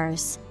of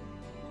cars.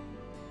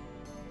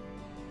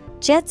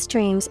 Jet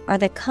streams are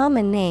the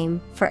common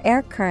name for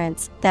air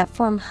currents that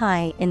form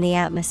high in the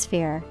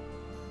atmosphere.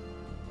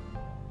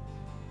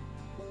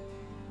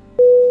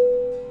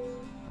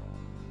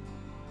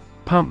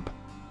 Pump.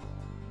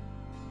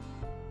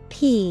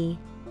 P-U-M-P.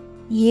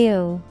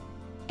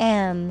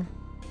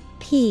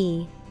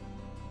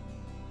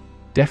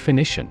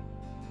 Definition: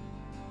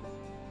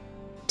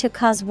 to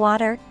cause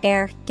water,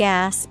 air,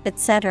 gas,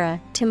 etc.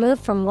 to move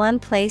from one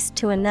place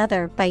to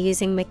another by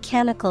using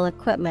mechanical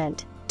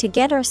equipment, to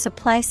get or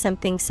supply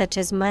something such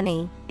as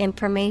money,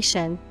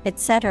 information,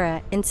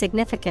 etc. in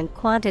significant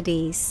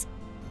quantities.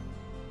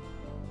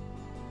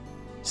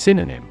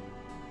 Synonym: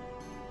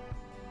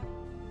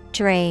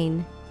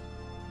 drain,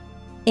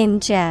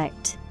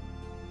 inject,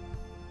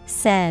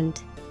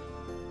 send.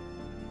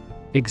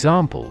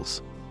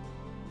 Examples: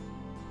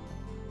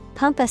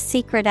 pump a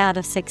secret out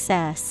of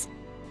success.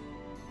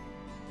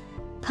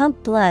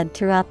 Pump blood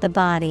throughout the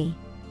body.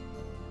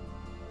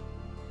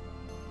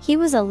 He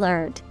was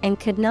alert and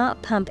could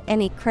not pump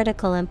any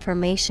critical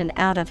information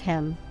out of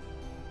him.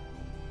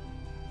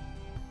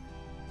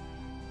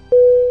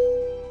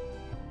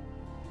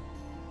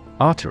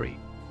 Artery.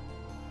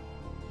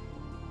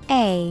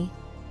 A-R-T-E-R-Y.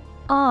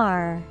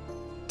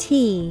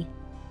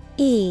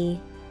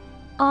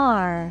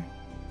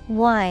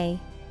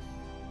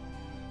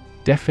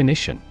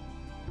 Definition.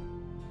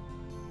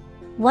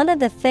 One of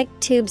the thick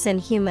tubes in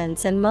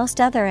humans and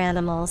most other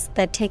animals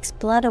that takes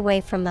blood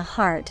away from the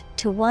heart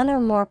to one or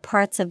more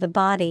parts of the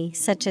body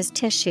such as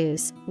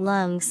tissues,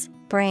 lungs,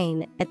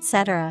 brain,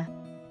 etc.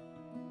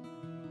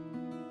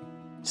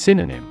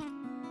 Synonym.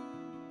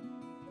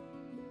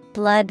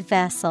 Blood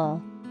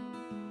vessel,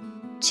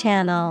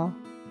 channel,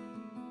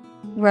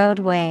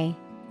 roadway.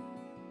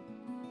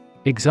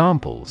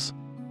 Examples.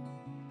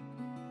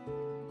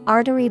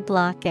 Artery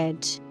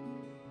blockage.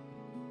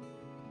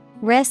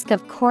 Risk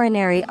of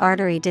coronary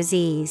artery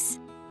disease.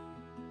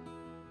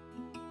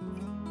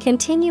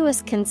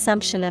 Continuous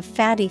consumption of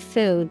fatty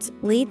foods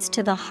leads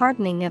to the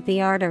hardening of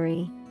the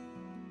artery.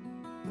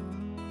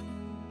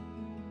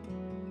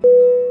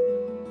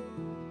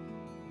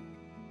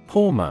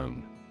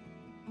 Hormone.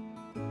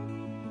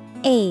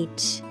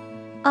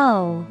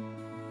 H-O-R-M-O-N-E.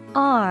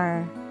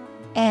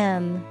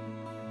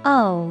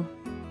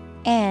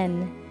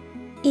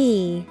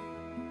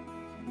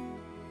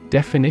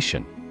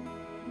 Definition.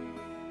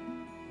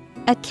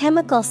 A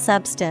chemical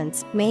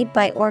substance made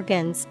by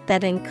organs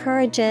that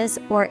encourages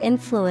or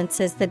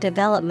influences the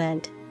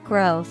development,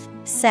 growth,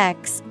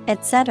 sex,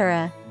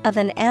 etc. of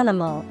an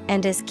animal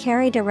and is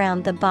carried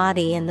around the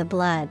body in the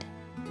blood.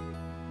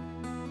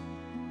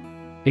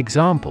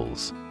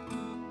 Examples.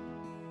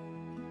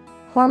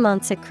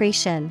 Hormone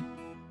secretion.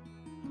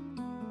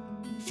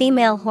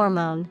 Female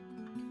hormone.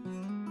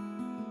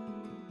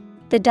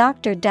 The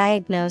doctor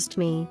diagnosed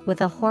me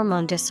with a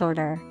hormone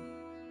disorder.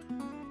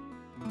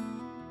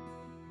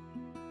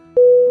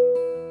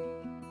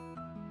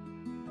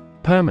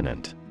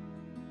 Permanent.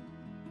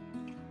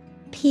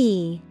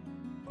 P-E-R-M-A-N-E-N-T.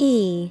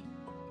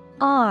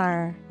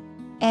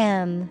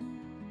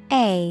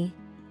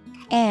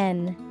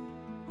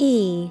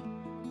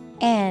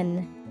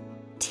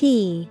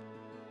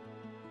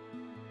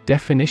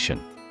 Definition.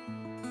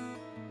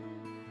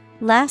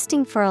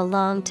 Lasting for a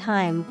long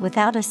time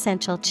without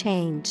essential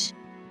change.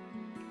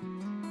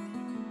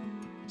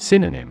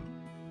 Synonym.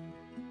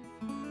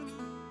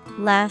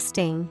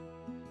 Lasting,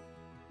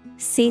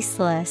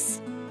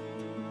 ceaseless,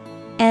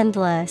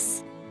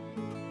 endless.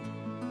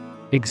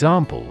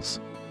 Examples.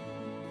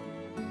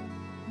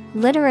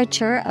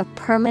 Literature of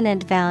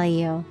permanent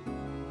value.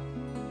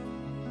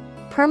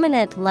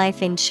 Permanent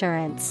life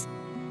insurance.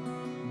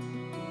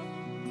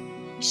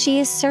 She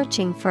is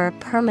searching for a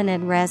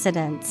permanent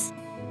residence.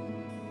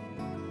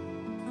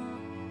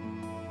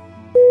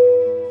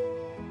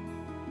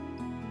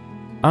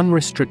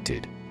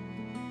 Unrestricted.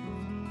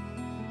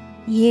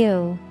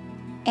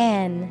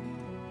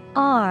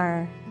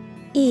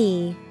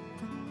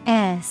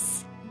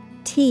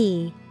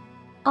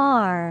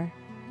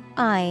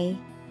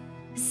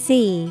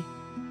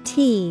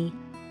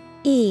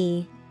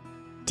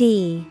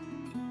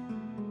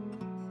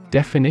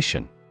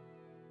 Definition.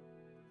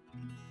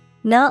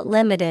 Not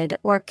limited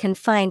or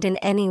confined in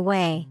any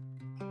way.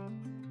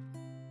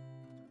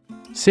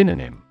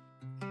 Synonym.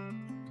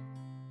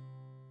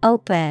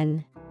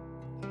 Open,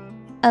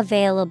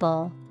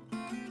 available,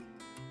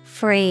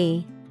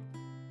 free.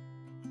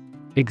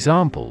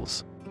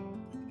 Examples.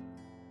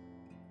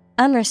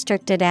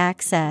 Unrestricted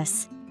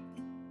access.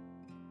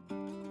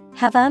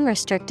 Have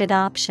unrestricted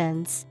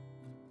options.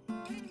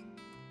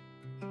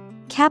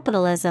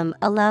 Capitalism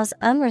allows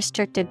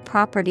unrestricted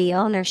property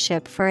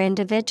ownership for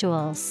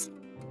individuals.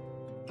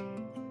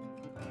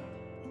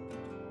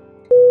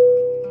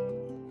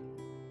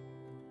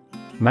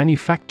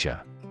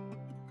 Manufacture.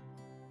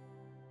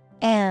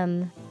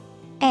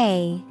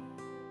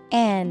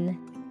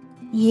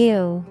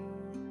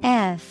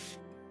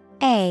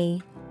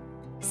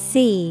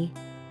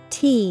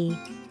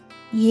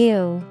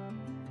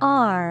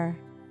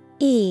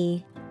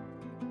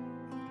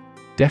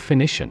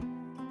 Definition.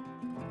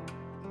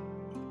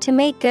 To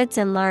make goods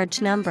in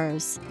large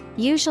numbers,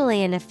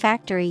 usually in a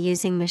factory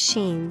using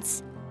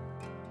machines.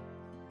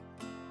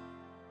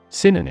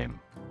 Synonym.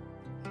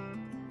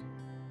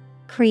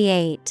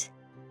 Create,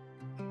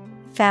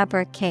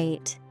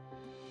 fabricate,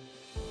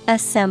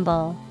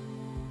 assemble.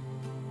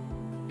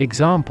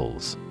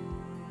 Examples.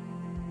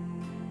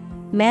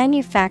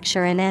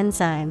 Manufacture an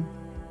enzyme.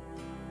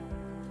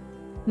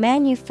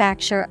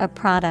 Manufacture a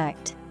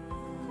product.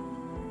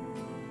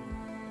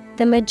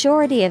 The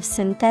majority of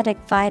synthetic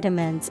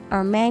vitamins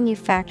are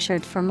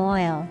manufactured from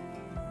oil.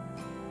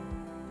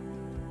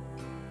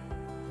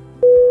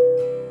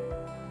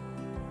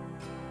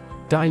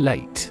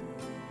 Dilate.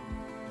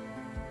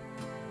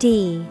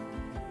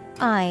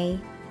 D-I-L-A-T-E.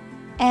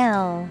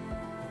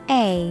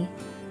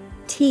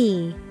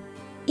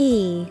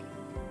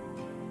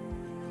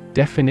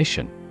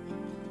 Definition.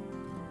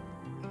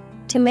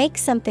 To make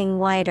something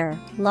wider,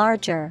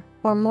 larger,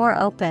 or more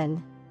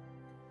open.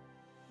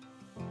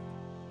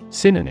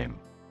 Synonym.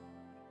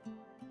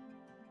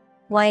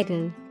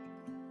 Widen,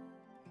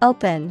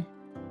 open,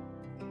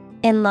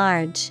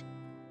 enlarge.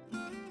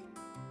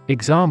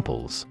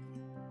 Examples.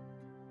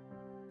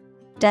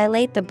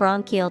 Dilate the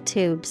bronchial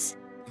tubes.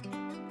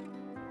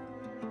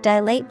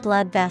 Dilate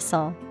blood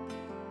vessel.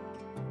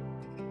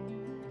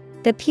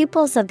 The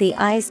pupils of the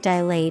eyes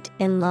dilate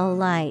in low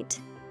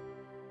light.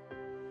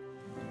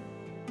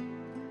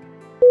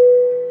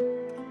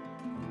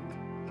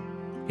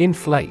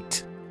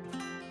 Inflate.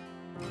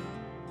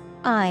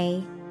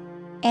 I-N-F-L-A-T-E.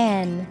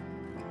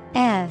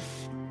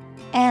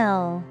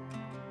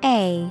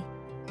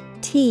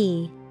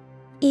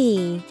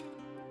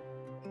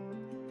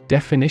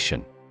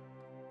 Definition: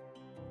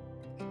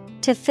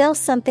 to fill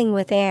something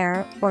with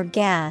air or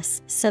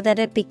gas so that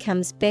it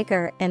becomes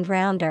bigger and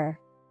rounder.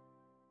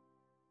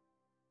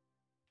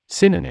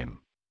 Synonym: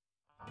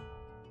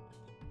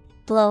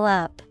 Blow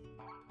up,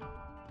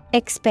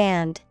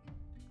 expand,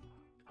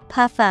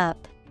 puff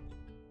up.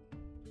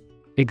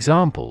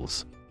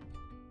 Examples: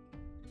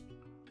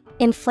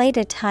 Inflate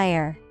a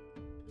tire.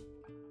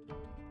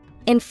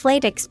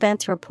 Inflate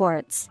expense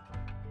reports.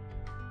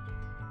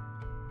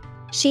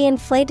 She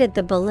inflated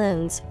the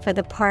balloons for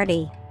the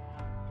party.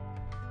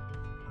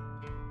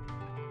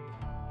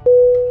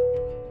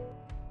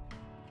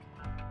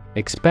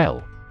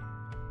 Expel.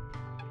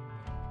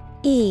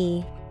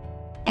 E-X-P-E-L.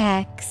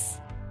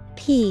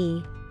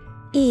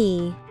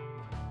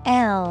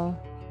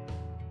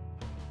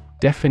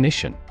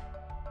 Definition: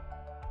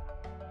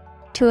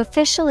 to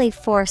officially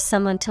force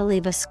someone to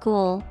leave a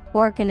school,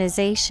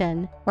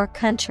 organization, or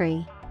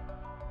country.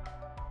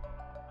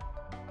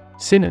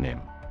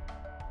 Synonym: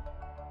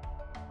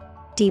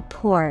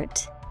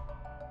 Deport,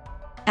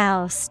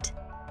 oust,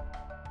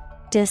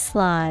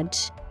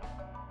 dislodge.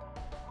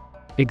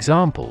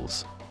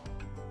 Examples: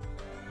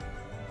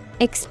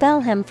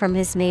 expel him from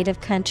his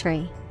native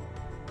country.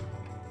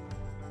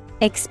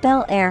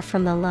 Expel air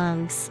from the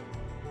lungs.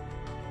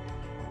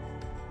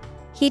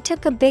 He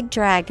took a big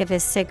drag of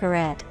his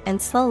cigarette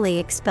and slowly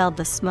expelled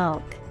the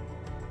smoke.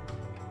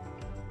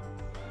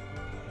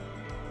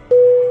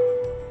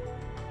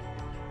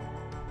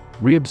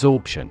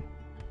 Reabsorption.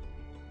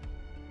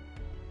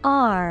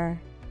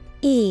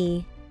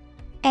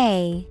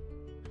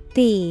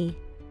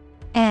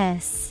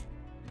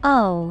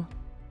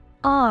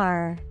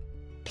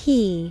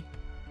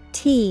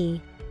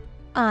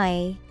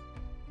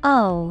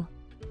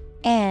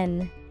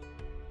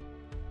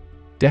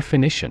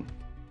 Definition: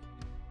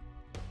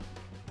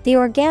 the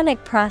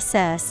organic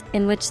process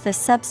in which the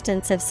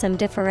substance of some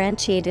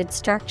differentiated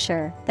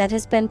structure that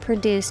has been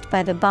produced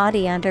by the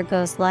body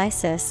undergoes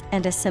lysis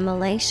and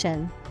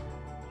assimilation.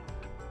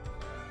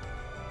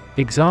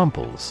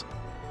 Examples: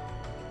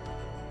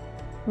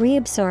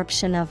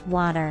 reabsorption of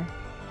water.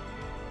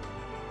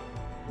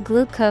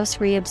 Glucose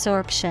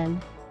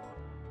reabsorption.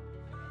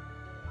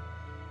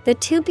 The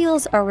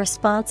tubules are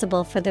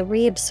responsible for the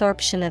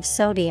reabsorption of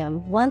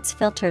sodium once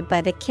filtered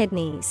by the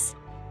kidneys.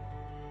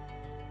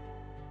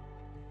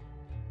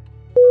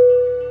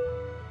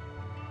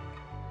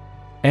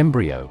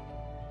 Embryo.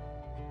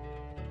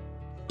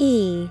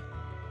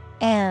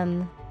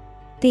 E-M-B-R-Y-O.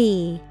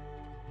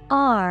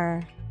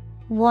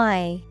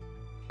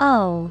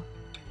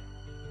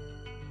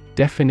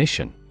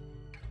 Definition: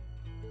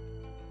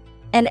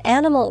 an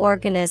animal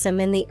organism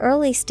in the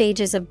early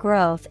stages of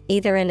growth,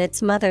 either in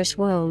its mother's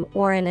womb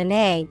or in an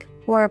egg,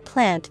 or a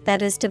plant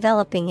that is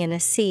developing in a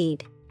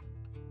seed.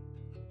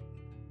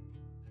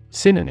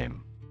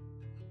 Synonym: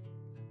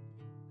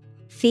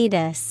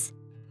 fetus,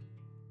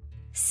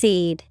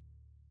 seed,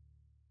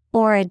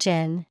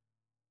 origin.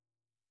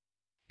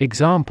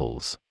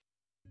 Examples: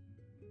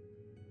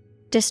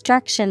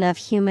 destruction of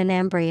human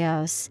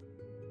embryos.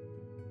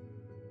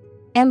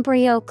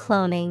 Embryo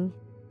cloning.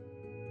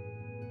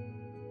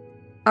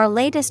 Our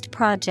latest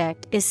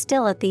project is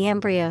still at the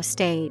embryo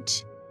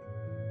stage.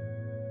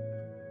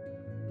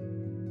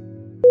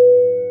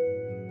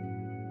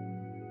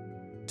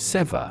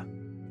 Sever.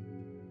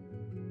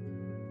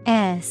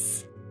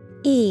 S-E-V-E-R.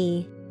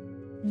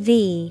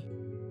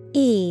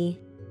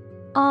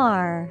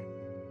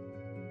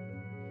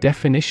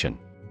 Definition: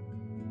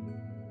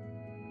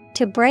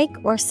 to break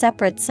or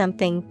separate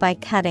something by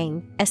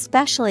cutting,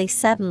 especially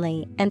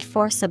suddenly and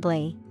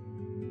forcibly.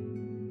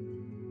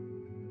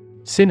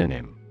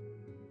 Synonym: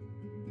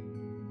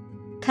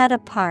 cut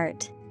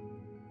apart,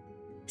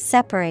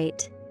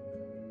 separate,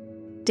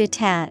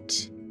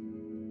 detach.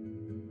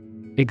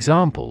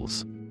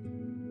 Examples: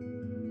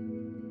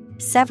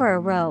 sever a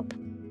rope.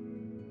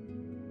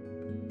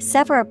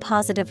 Sever a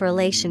positive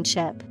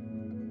relationship.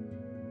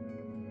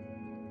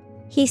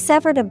 He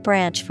severed a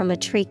branch from a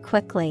tree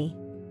quickly.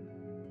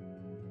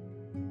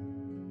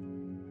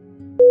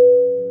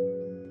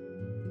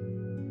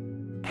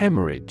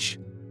 Hemorrhage.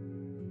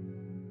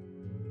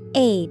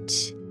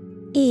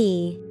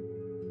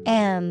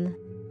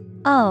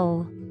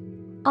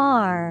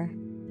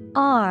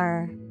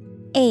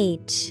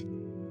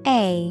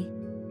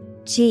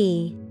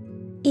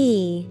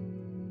 H-E-M-O-R-R-H-A-G-E.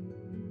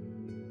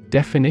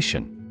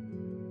 Definition: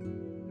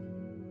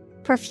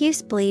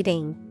 profuse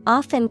bleeding,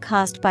 often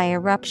caused by a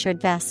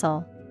ruptured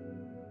vessel.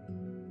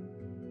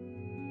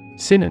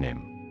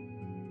 Synonym: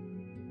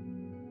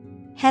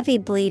 heavy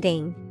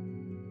bleeding.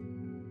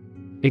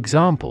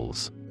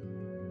 Examples: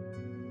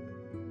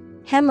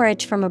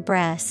 Hemorrhage from a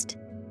breast.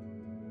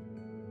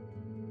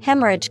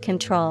 Hemorrhage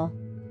control.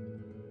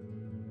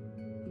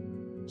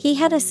 He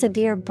had a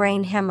severe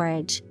brain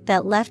hemorrhage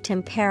that left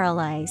him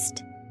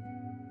paralyzed.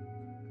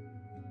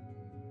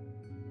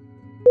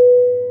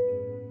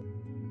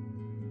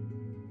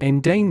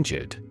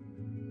 Endangered.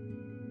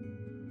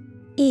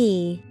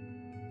 ENdangered.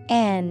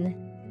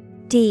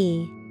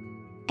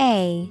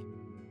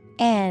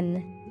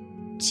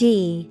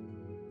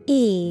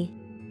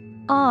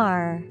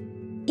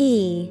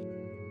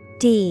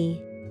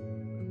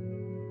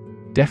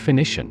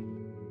 Definition.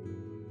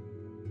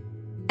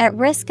 At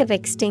risk of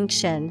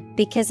extinction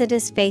because it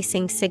is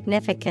facing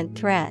significant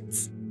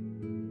threats.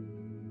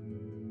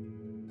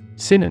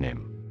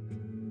 Synonym.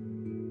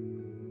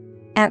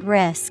 At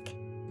risk.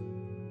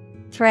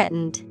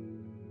 Threatened.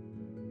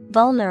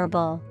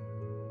 Vulnerable.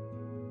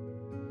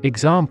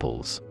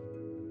 Examples.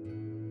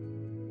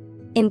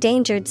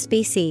 Endangered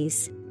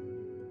species.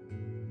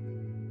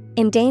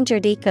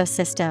 Endangered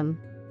ecosystem.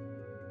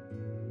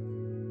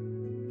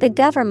 The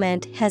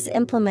government has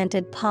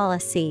implemented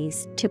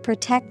policies to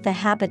protect the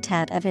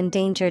habitat of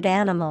endangered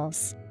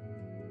animals.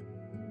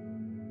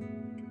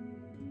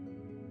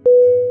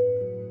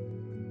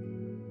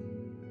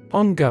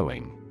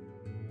 Ongoing.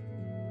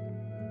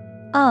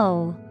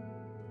 ONGOING.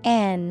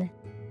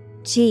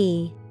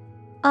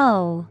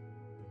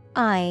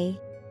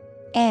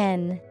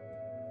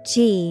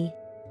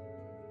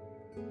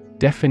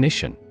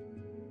 Definition.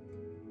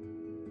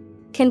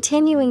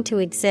 Continuing to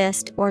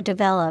exist or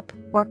develop,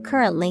 or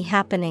currently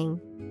happening.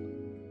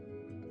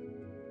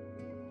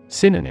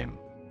 Synonym.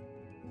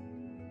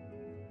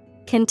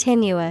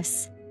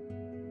 Continuous.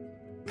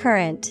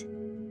 Current.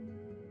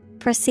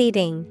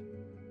 Proceeding.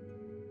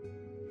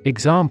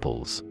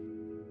 Examples.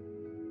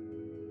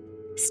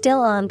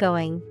 Still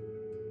ongoing.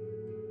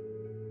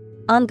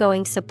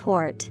 Ongoing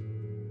support.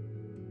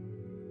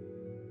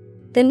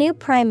 The new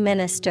Prime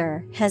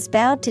Minister has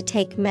vowed to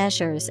take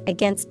measures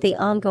against the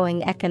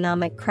ongoing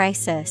economic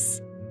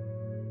crisis.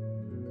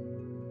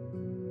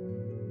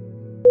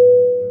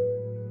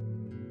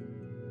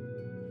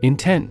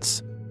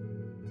 Intense.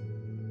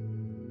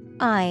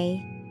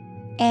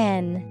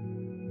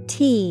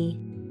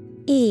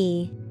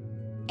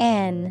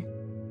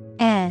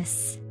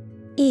 INTENSE.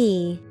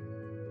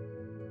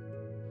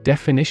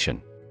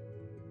 Definition.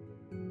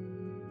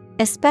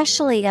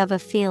 Especially of a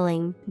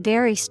feeling,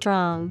 very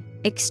strong,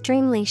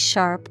 extremely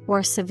sharp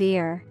or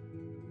severe.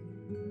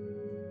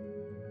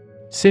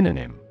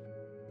 Synonym.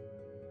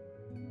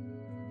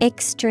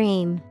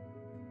 Extreme.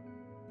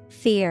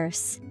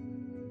 Fierce.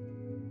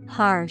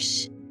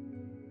 Harsh.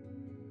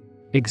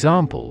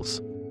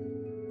 Examples.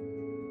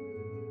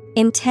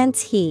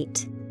 Intense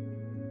heat.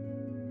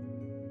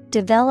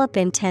 Develop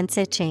intense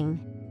itching.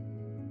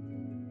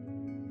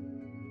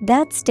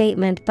 That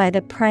statement by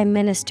the Prime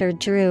Minister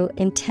drew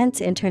intense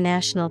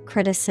international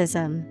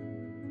criticism.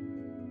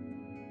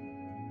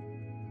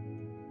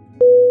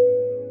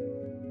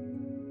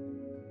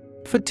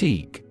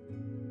 Fatigue.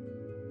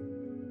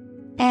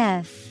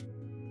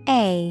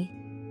 FATIGUE.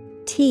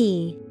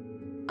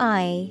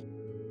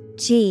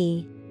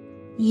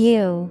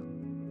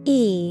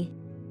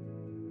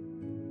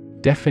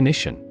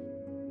 Definition.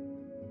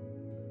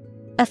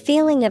 A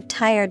feeling of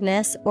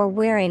tiredness or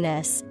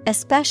weariness,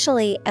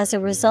 especially as a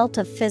result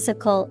of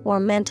physical or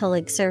mental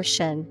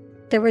exertion,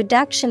 the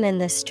reduction in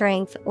the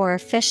strength or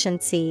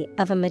efficiency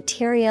of a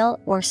material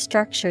or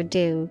structure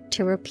due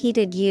to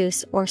repeated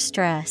use or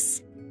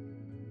stress.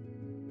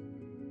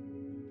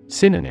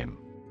 Synonym.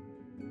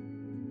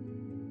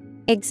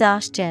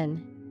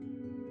 Exhaustion.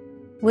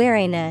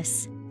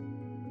 Weariness.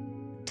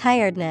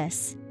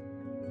 Tiredness.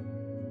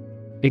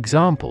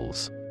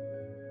 Examples.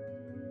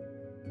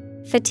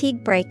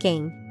 Fatigue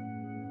breaking.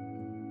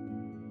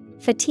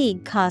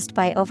 Fatigue caused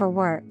by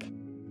overwork.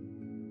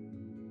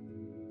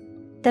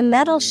 The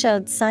metal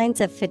showed signs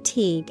of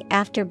fatigue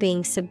after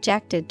being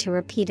subjected to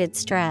repeated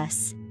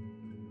stress.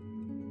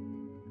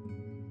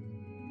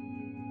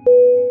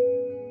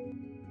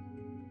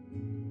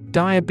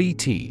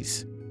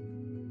 Diabetes.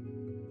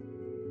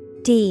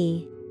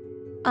 DIABETES.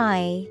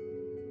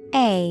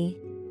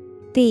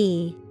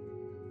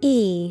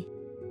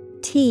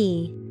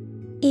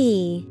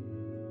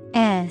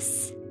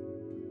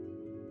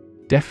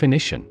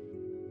 Definition.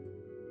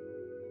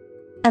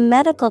 A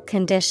medical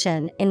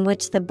condition in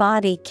which the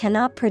body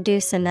cannot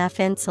produce enough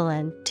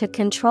insulin to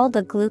control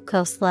the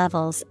glucose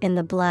levels in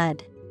the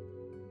blood.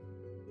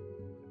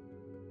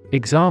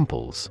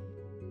 Examples.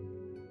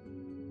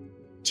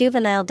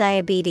 Juvenile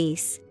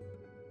diabetes.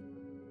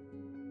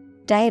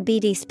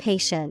 Diabetes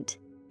patient.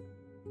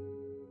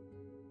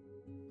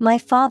 My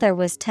father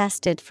was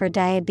tested for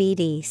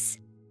diabetes.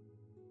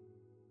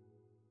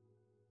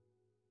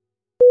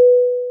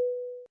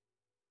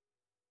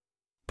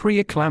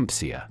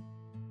 Preeclampsia.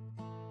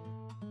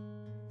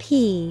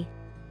 PREECLAMPSIA.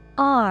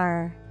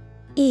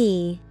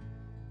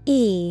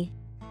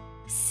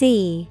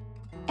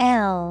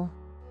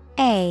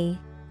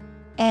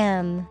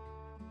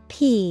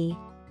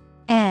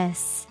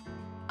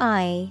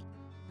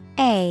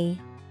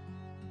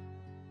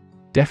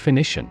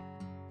 Definition.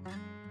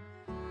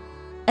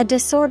 A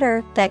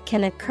disorder that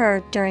can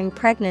occur during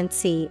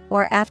pregnancy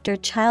or after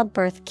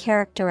childbirth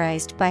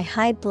characterized by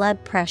high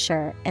blood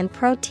pressure and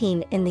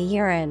protein in the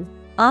urine,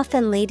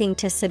 often leading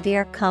to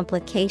severe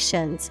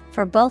complications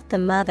for both the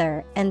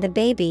mother and the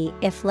baby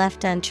if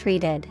left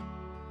untreated.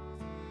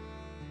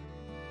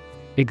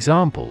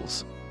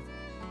 Examples: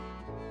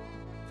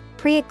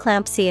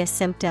 Preeclampsia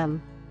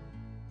symptom.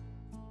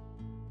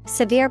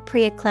 Severe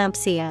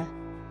preeclampsia.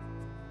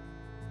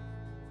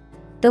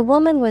 The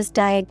woman was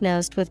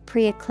diagnosed with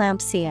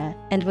preeclampsia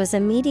and was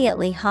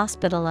immediately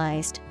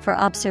hospitalized for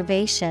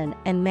observation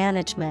and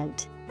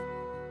management.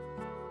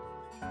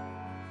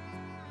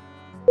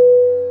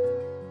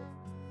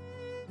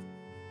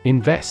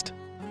 Invest.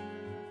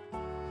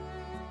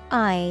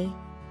 I-N-V-E-S-T.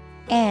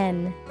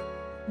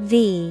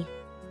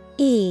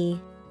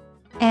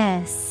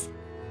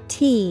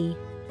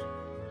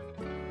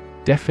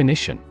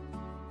 Definition: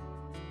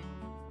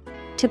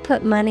 To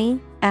put money,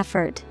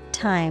 effort,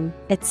 time,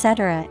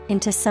 etc.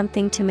 into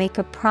something to make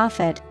a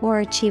profit or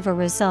achieve a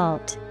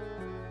result.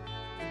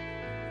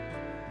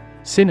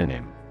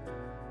 Synonym: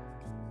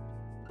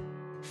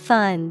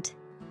 Fund,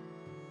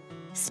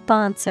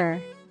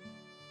 sponsor,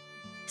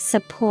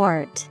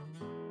 support.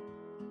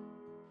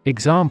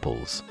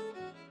 Examples: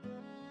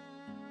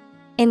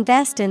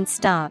 Invest in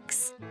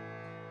stocks.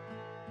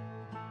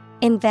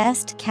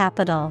 Invest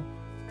capital.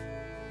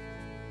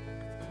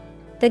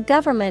 The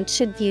government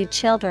should view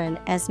children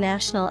as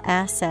national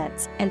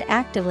assets and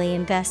actively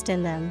invest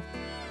in them.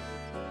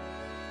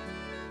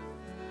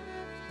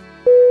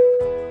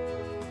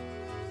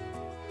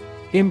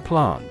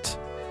 Implant.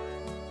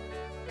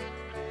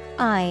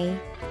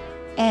 I-M-P-L-A-N-T.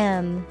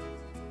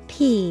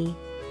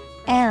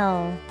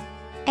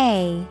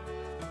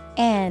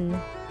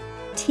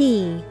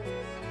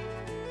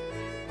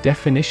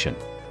 Definition: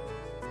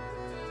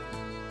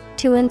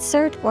 To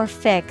insert or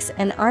fix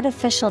an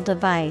artificial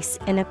device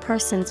in a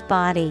person's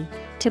body,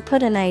 to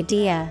put an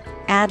idea,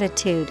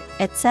 attitude,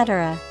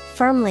 etc.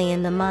 firmly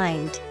in the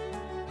mind.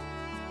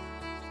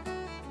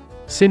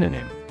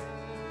 Synonym: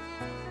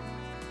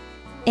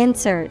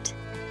 Insert,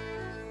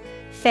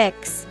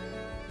 fix,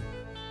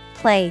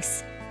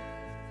 place.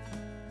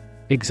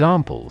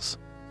 Examples: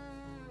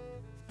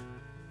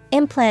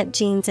 Implant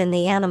genes in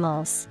the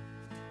animals.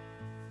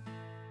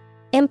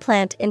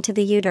 Implant into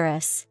the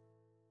uterus.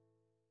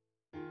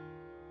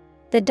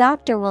 The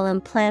doctor will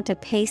implant a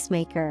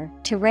pacemaker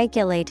to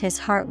regulate his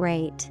heart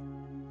rate.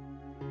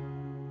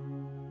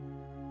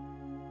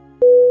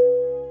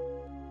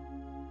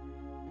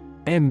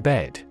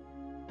 Embed.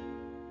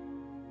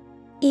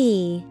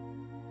 E-M-B-E-D.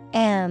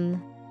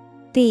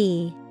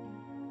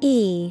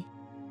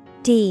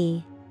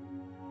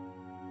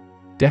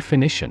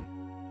 Definition: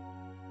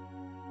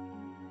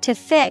 To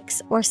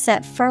fix or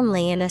set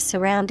firmly in a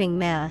surrounding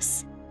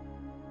mass.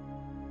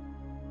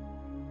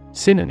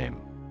 Synonym: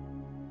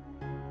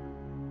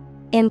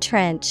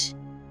 Entrench,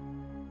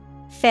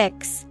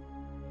 fix,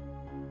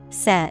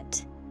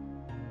 set.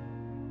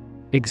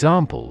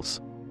 Examples: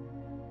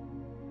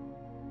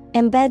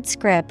 Embed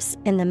scripts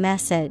in the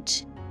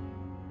message.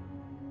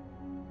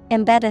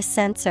 Embed a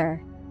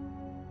sensor.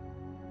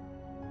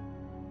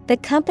 The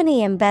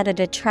company embedded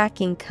a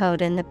tracking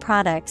code in the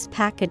product's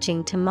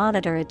packaging to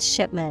monitor its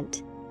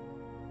shipment.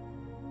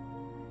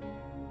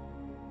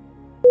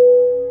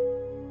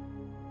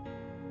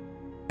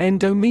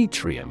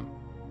 Endometrium.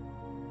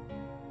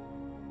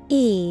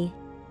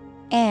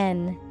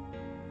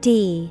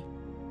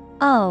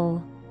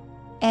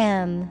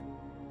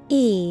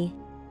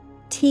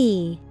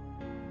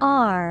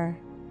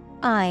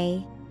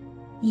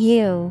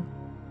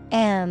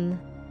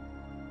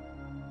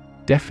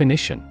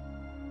 Definition: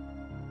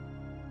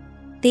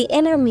 The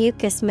inner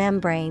mucous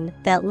membrane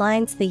that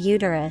lines the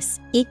uterus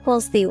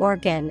equals the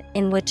organ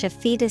in which a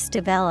fetus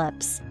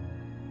develops.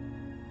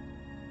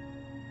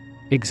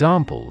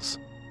 Examples: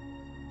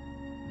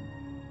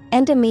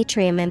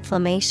 Endometrium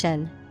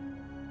inflammation.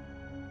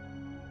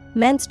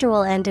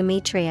 Menstrual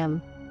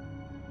endometrium.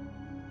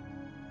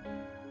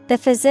 The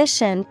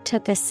physician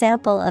took a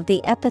sample of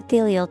the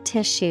epithelial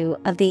tissue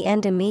of the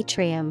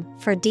endometrium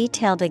for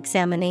detailed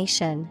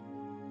examination.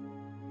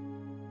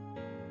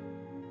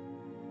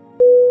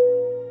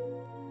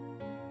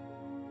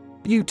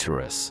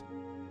 Uterus.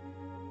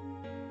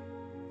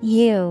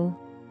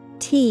 U-T-E-R-U-S.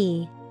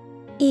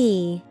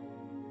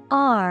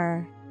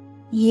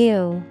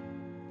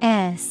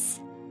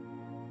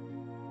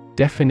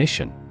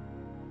 Definition: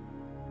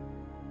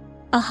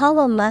 A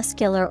hollow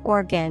muscular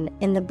organ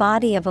in the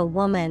body of a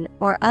woman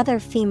or other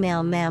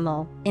female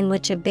mammal in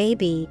which a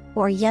baby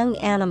or young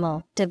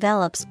animal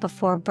develops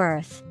before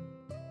birth.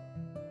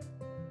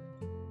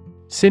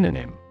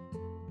 Synonym: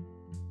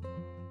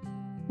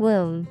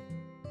 Womb.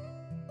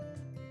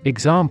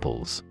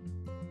 Examples: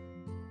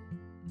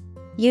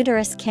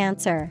 Uterus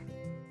cancer.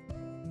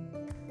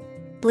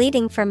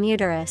 Bleeding from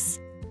uterus.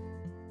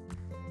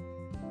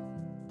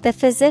 The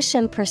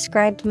physician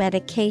prescribed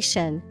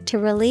medication to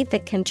relieve the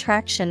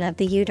contraction of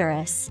the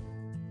uterus.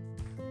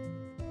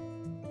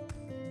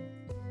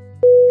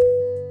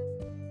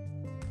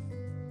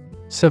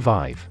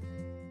 Survive.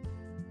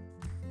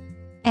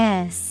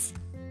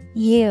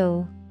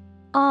 U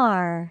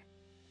R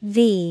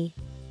V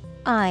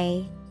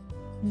I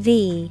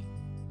V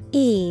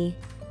E.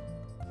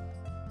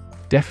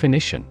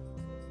 Definition: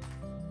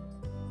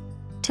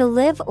 To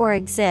live or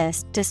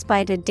exist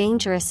despite a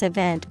dangerous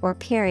event or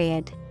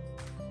period.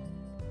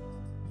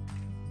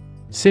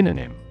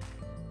 Synonym: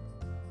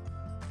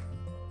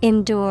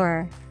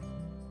 Endure,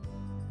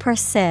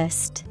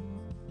 persist,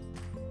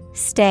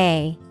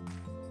 stay.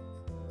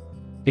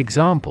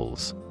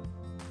 Examples: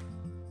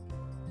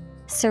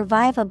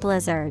 Survive a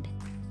blizzard.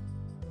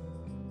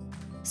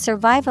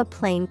 Survive a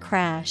plane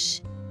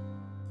crash.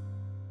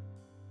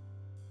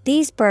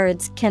 These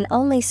birds can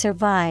only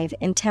survive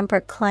in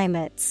temperate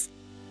climates.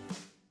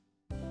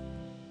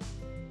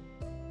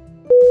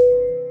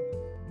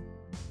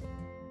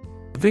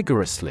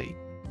 Vigorously.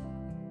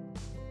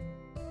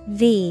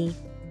 V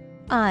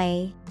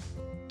I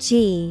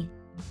G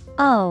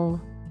O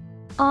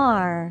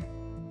R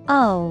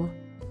O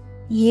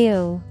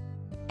U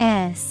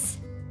S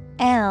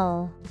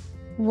L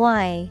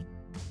Y.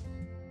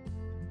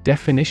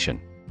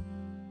 Definition: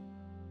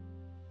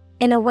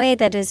 In a way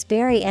that is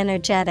very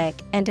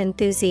energetic and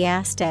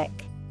enthusiastic.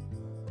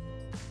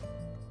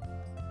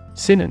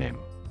 Synonym: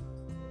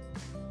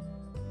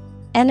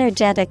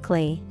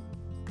 Energetically,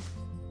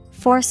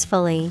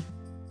 forcefully,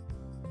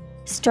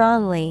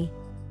 strongly.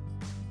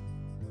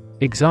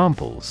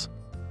 Examples: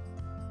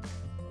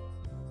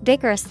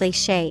 Vigorously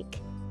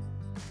shake.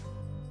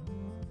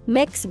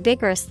 Mix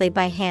vigorously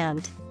by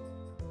hand.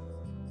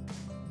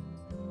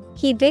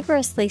 He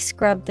vigorously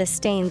scrubbed the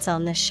stains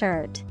on the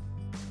shirt.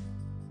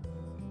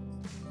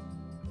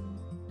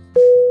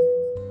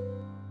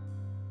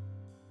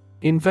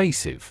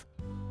 Invasive.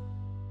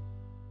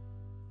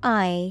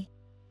 I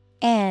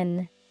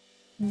N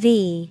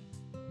V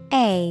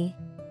A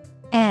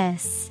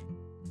S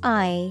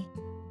I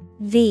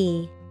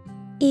V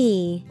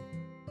E.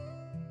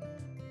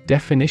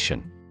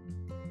 Definition: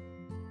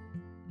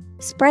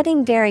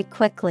 Spreading very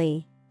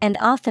quickly, and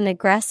often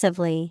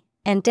aggressively,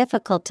 and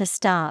difficult to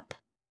stop.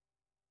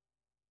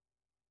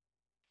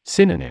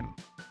 Synonym: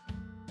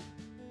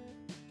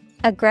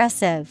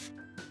 Aggressive,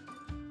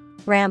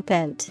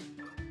 rampant,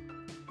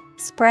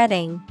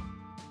 spreading.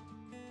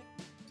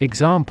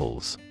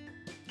 Examples: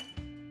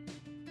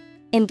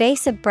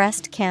 Invasive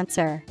breast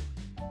cancer.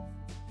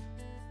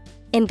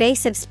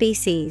 Invasive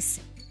species.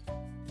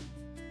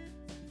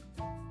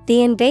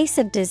 The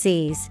invasive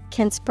disease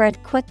can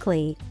spread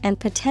quickly and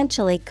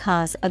potentially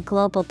cause a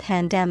global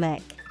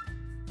pandemic.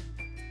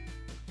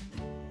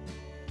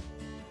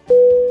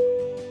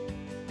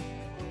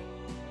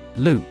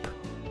 Loop.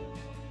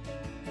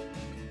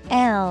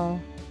 L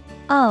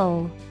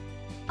O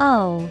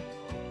O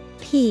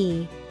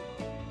P.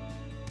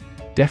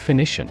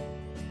 Definition: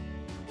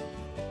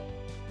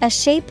 A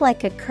shape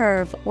like a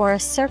curve or a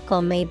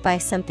circle made by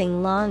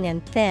something long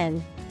and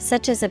thin,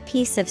 such as a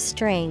piece of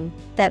string,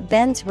 that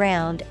bends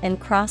round and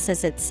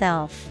crosses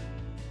itself.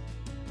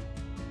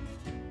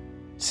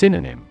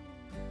 Synonym: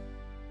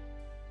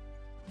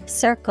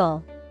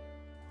 Circle,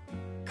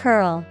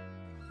 curl,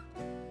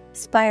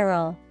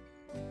 spiral.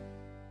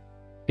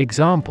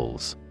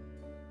 Examples: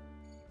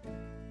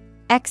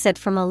 Exit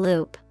from a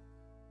loop.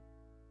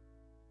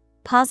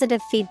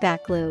 Positive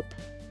feedback loop.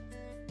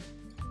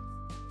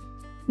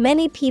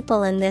 Many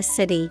people in this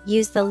city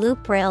use the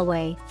loop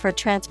railway for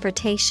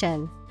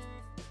transportation.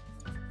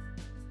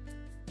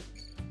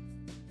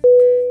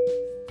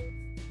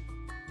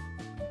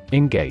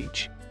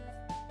 Engage.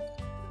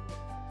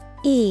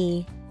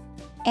 E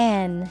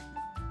N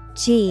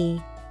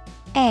G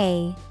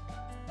A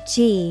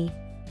G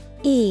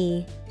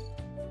E.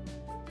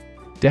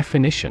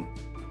 Definition: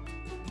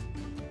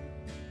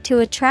 To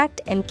attract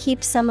and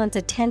keep someone's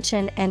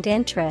attention and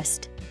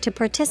interest, to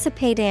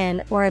participate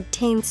in or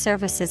obtain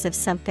services of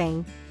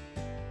something.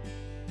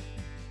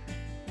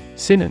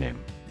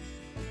 Synonym: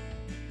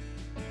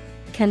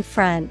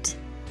 Confront,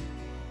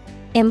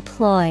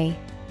 employ,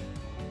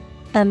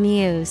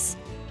 amuse.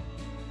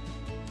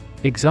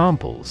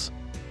 Examples: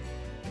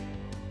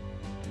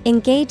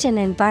 Engage in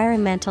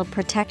environmental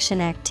protection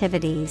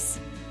activities.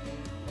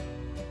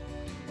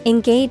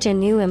 Engage a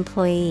new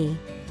employee.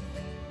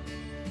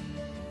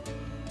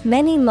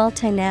 Many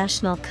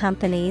multinational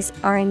companies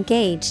are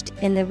engaged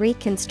in the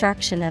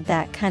reconstruction of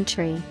that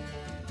country.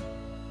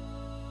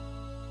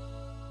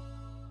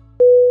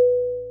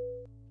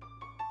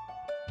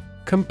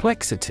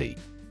 Complexity.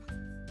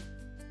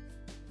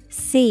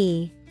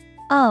 C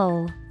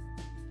O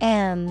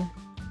M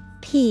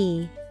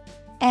P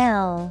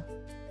L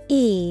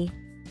E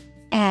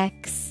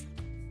X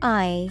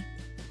I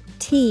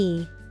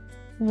T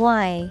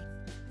Y.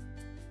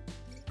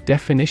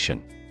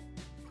 Definition: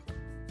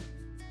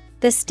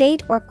 The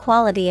state or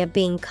quality of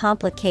being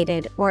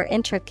complicated or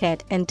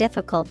intricate and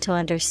difficult to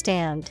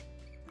understand.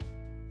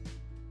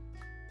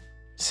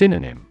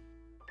 Synonym: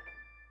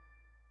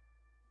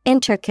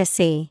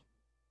 Intricacy,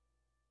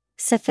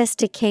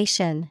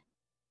 sophistication,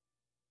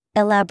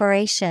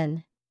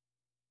 elaboration.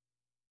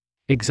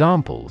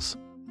 Examples: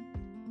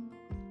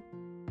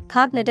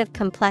 Cognitive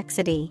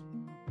complexity.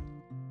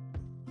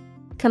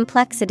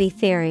 Complexity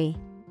theory.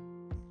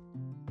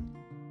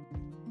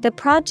 The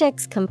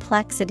project's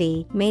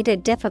complexity made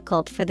it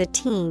difficult for the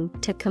team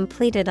to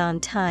complete it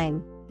on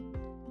time.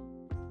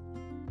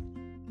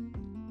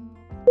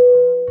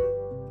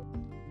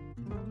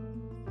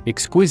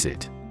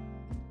 Exquisite.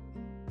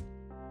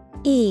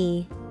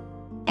 E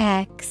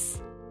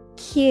X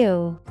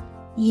Q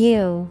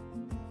U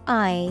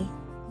I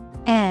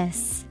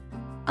S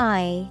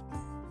I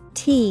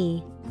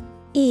T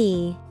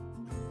E.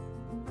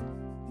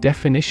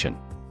 Definition.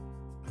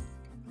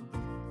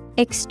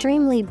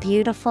 Extremely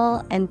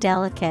beautiful and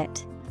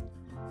delicate.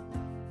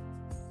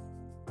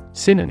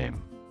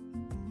 Synonym.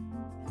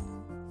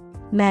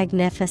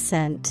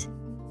 Magnificent,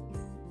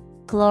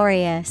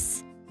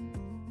 glorious,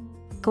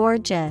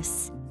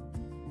 gorgeous.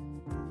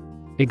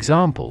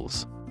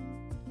 Examples.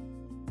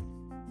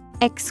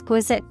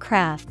 Exquisite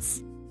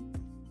crafts.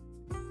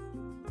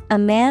 A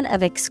man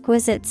of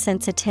exquisite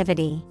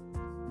sensitivity.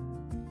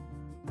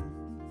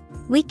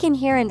 We can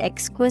hear an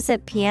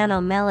exquisite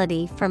piano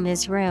melody from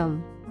his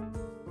room.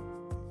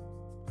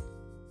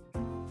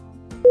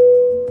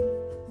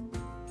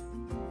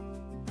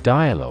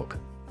 Dialogue.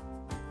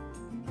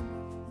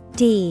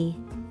 D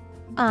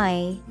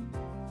I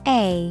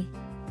A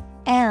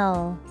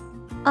L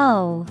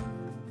O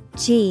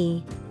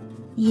G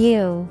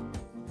U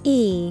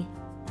E.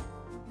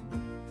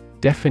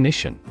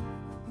 Definition.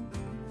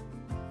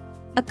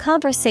 A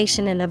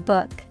conversation in a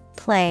book,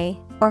 play,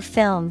 or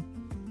film.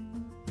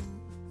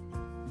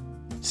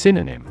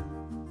 Synonym.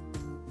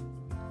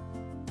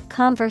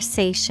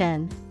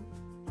 Conversation,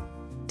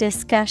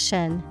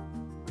 discussion,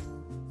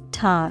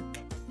 talk.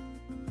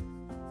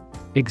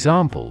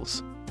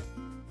 Examples.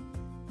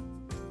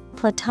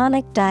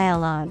 Platonic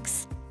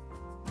dialogues.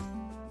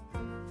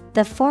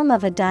 The form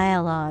of a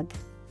dialogue.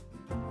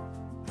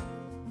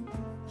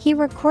 He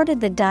recorded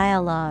the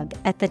dialogue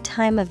at the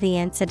time of the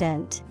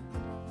incident.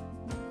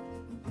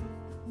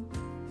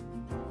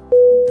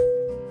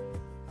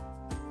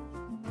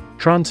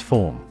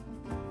 Transform.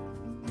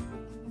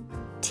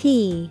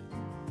 T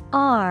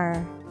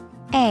R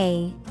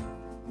A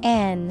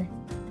N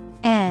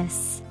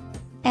S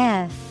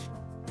F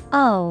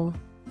O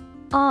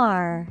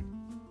R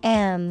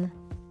M.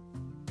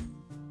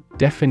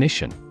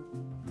 Definition.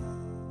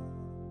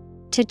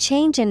 To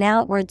change an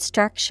outward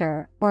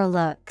structure or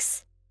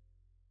looks.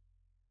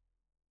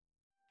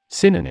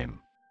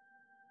 Synonym.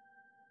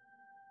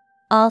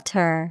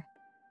 Alter,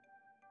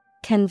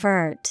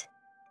 convert,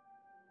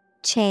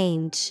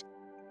 change.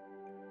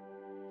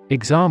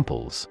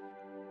 Examples.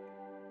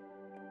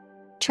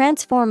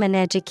 Transform an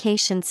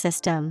education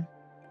system.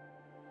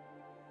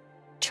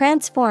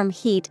 Transform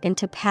heat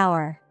into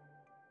power.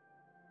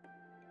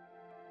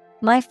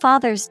 My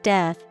father's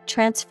death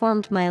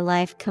transformed my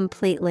life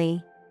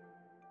completely.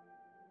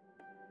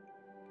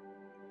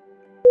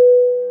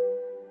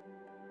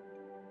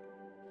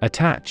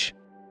 Attach.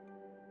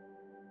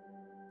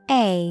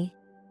 A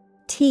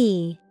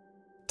T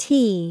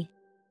T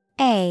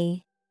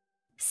A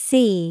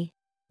C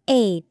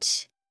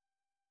H.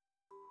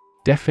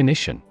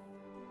 Definition.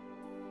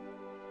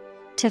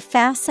 To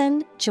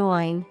fasten,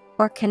 join,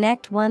 or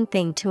connect one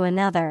thing to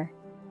another.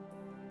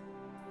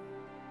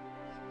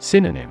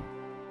 Synonym.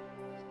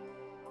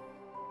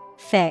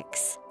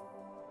 Fix,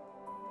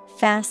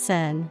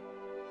 fasten,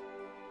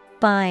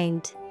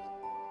 bind.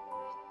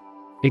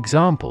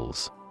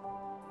 Examples.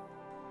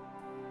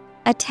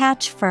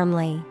 Attach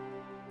firmly.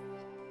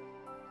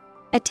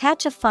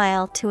 Attach a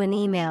file to an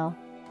email.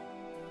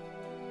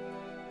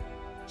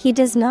 He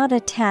does not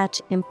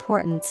attach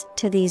importance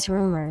to these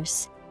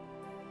rumors.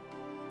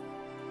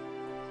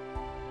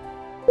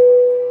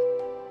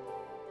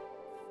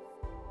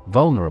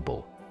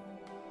 Vulnerable.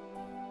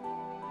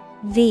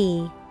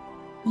 V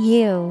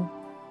U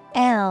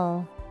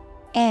L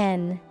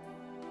N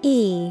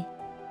E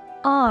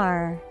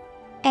R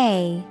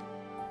A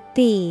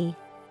B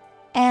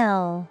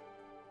L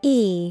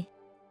E.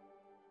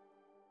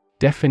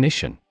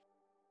 Definition.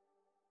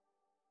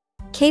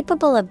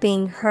 Capable of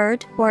being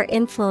hurt or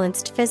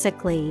influenced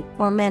physically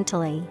or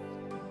mentally.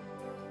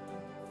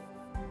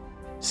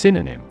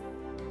 Synonym.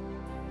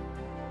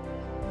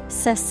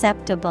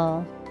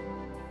 Susceptible,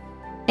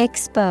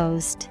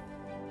 exposed,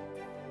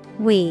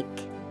 weak.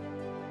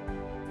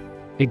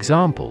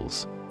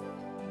 Examples.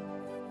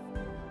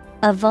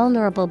 A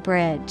vulnerable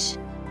bridge.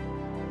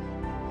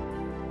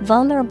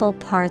 Vulnerable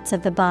parts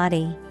of the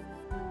body.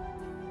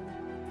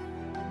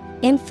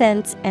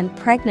 Infants and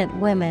pregnant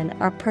women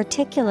are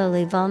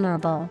particularly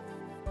vulnerable.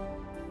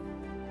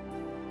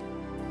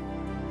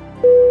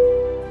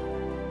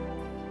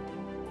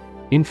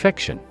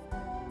 Infection.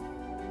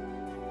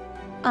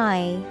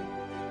 I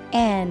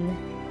N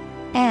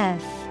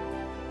F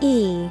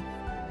E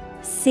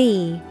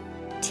C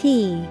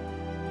T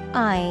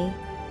I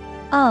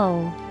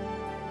O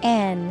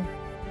N.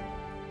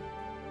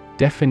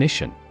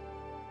 Definition.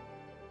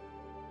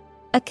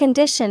 A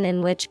condition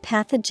in which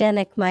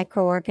pathogenic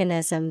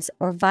microorganisms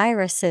or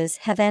viruses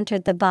have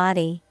entered the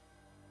body.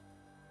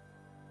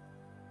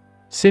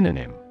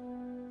 Synonym.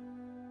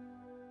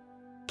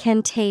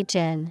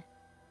 Contagion,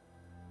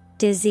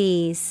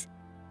 disease,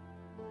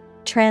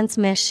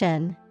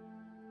 transmission.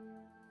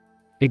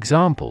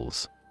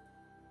 Examples: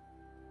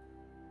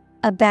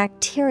 A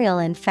bacterial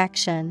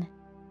infection.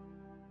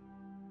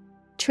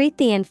 Treat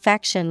the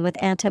infection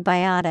with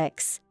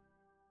antibiotics.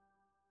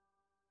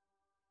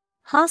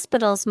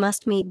 Hospitals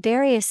must meet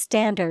various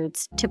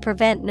standards to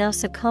prevent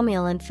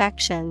nosocomial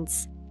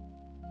infections.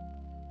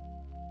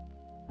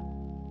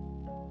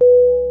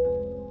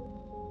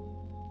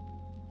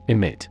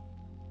 Emit.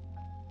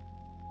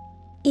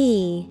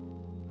 E-M-I-T.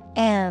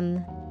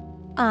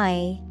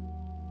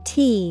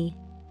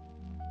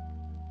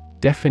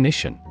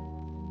 Definition: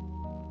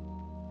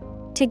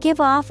 To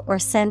give off or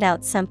send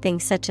out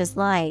something such as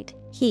light,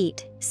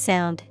 heat,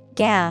 sound,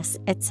 gas,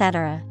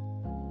 etc.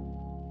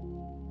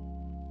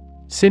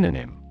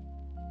 Synonym: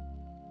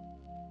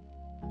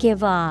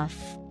 Give off,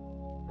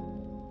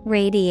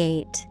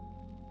 radiate,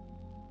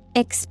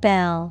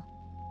 expel.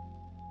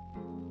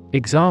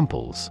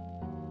 Examples: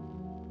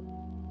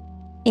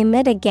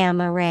 Emit a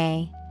gamma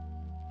ray.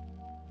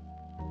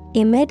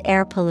 Emit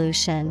air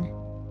pollution.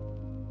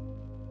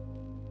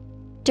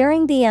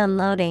 During the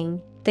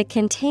unloading, the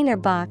container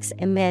box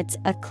emits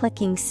a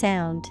clicking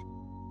sound.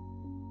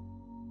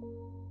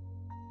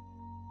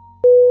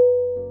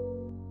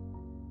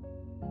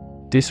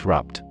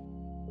 Disrupt.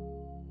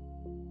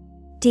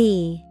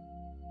 D-I-S-R-U-P-T.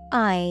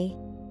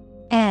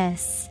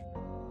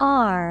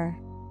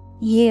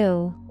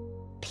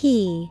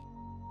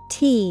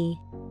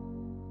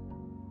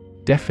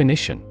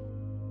 Definition: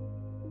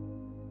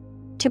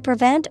 To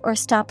prevent or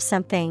stop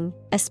something,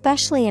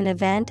 especially an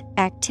event,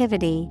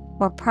 activity,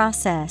 or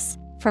process,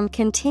 from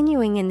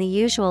continuing in the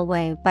usual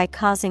way by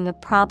causing a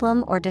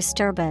problem or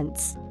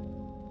disturbance.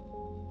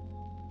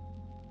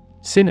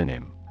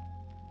 Synonym: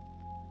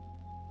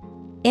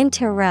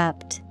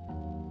 Interrupt,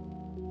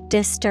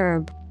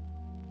 disturb,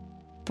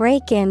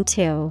 break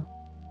into.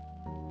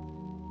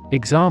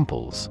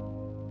 Examples: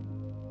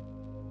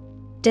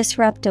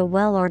 Disrupt a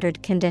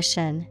well-ordered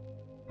condition.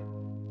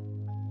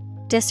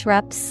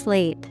 Disrupt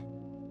sleep.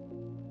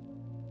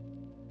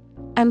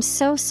 I'm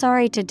so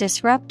sorry to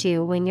disrupt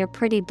you when you're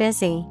pretty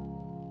busy.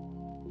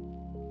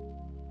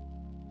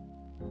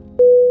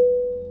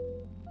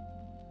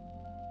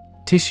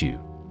 Tissue.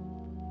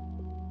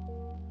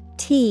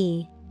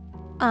 T-I-S-S-U-E.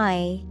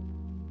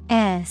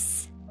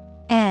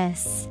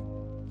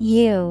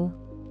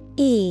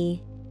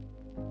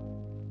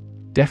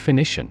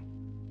 Definition: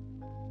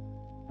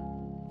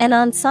 An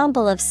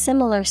ensemble of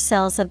similar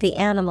cells of the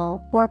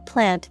animal or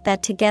plant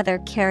that together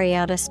carry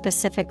out a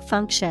specific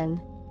function.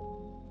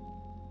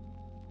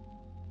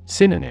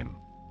 Synonym: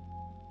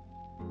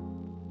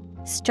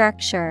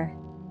 Structure,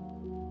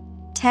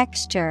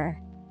 texture,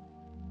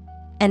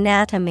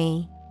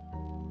 anatomy.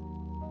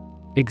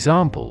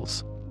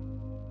 Examples: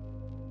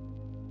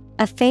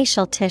 A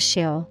facial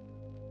tissue.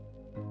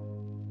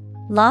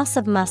 Loss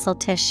of muscle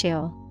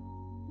tissue.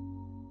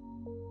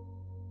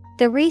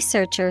 The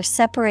researcher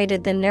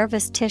separated the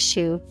nervous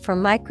tissue for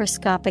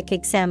microscopic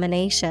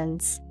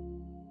examinations.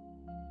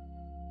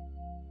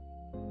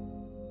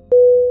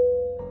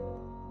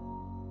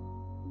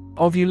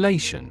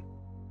 Ovulation.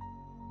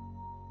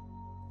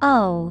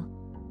 O-V-U-L-A-T-I-O-N.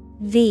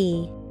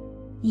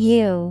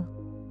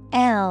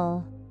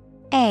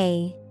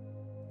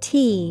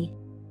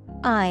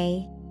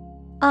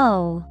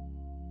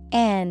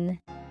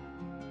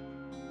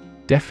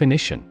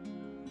 Definition: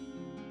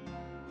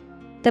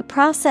 The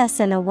process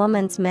in a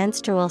woman's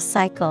menstrual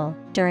cycle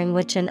during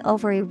which an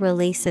ovary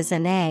releases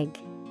an egg.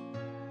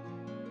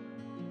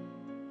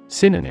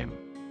 Synonym: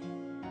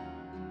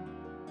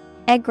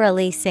 Egg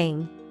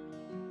releasing,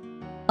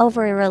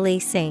 ovary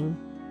releasing,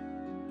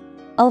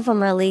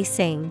 ovum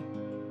releasing.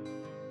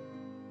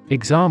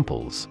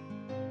 Examples: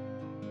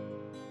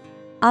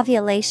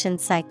 Ovulation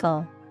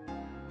cycle.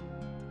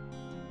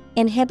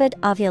 Inhibit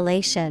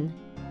ovulation.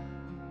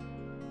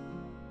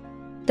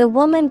 The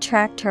woman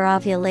tracked her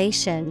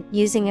ovulation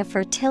using a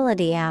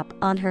fertility app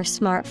on her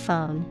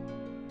smartphone.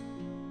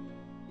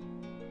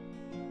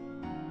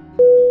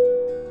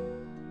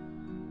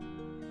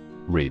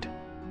 Rid.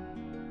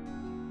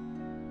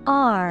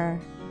 R-I-D.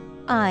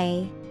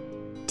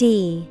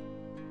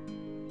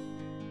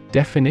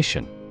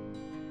 Definition: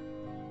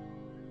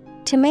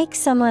 To make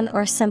someone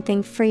or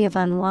something free of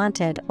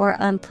unwanted or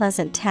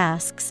unpleasant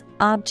tasks,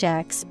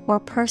 objects, or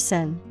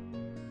person.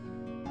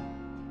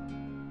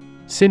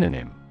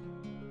 Synonym: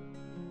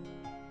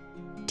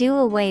 Do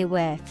away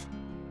with,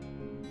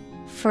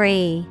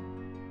 free,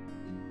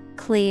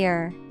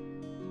 clear.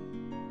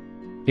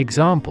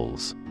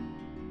 Examples: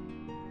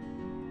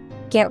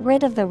 Get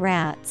rid of the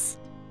rats.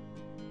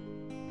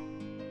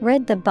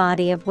 Rid the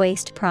body of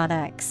waste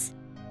products.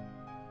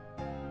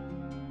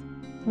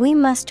 We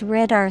must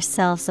rid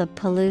ourselves of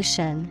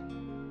pollution.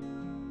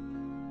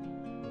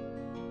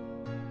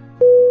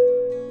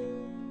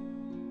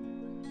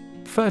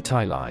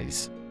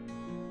 Fertilize.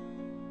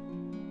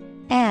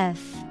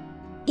 F-E-R-T-I-L-I-Z-E.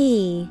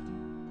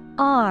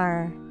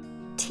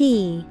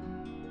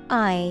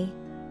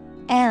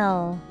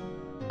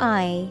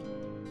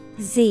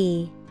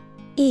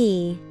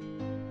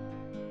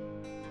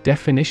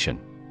 Definition: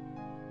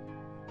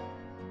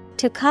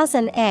 To cause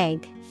an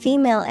egg,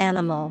 female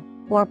animal,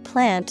 or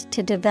plant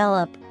to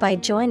develop by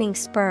joining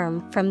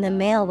sperm from the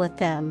male with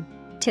them.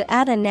 To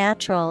add a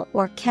natural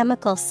or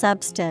chemical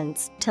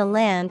substance to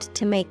land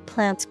to make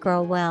plants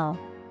grow well.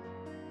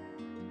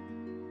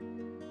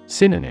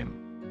 Synonym: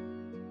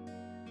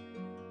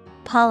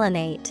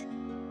 Pollinate,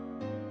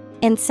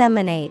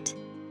 inseminate,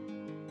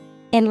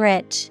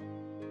 enrich.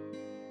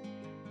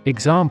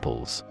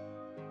 Examples: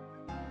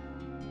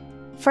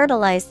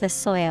 Fertilize the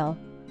soil.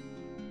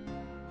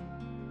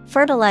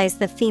 Fertilize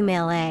the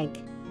female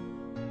egg.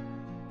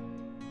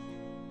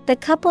 The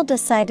couple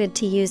decided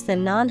to use the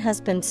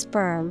non-husband's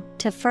sperm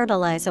to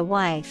fertilize a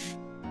wife.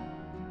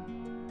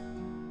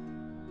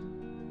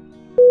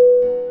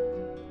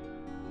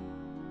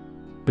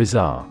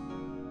 Bizarre.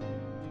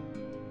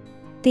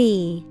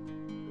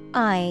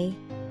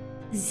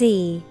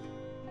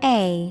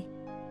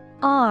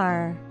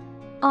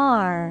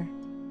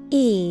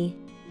 B-I-Z-A-R-R-E.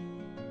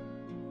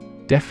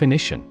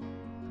 Definition: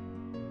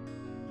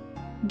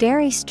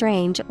 Very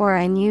strange or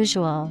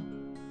unusual.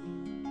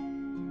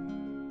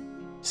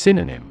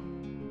 Synonym: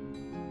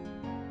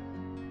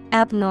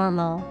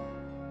 Abnormal,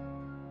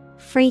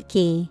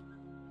 freaky,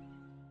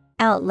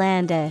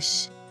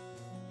 outlandish.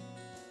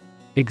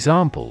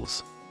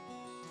 Examples: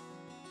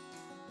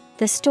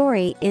 The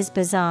story is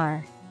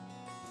bizarre.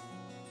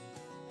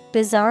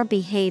 Bizarre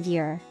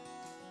behavior.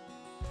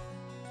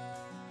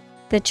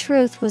 The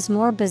truth was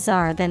more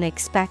bizarre than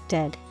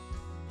expected.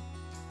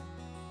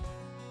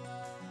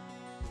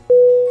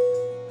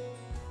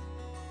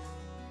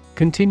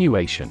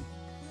 Continuation.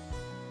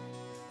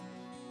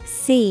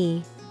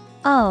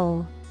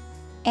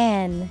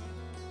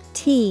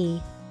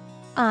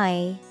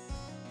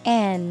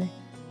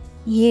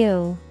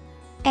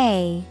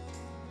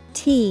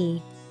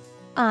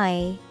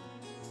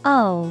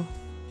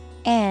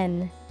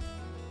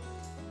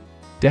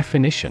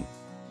 Definition: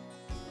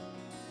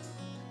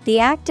 The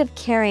act of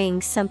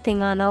carrying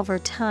something on over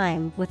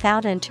time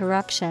without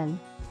interruption.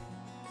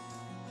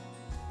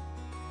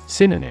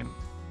 Synonym: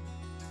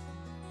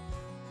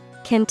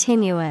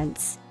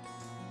 Continuance.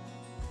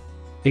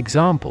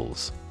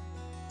 Examples: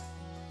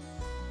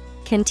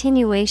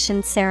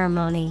 Continuation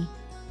ceremony.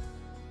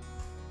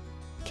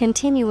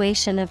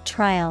 Continuation of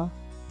trial.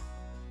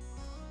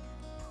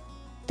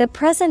 The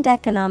present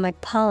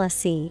economic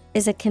policy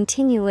is a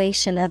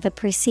continuation of the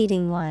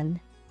preceding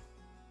one.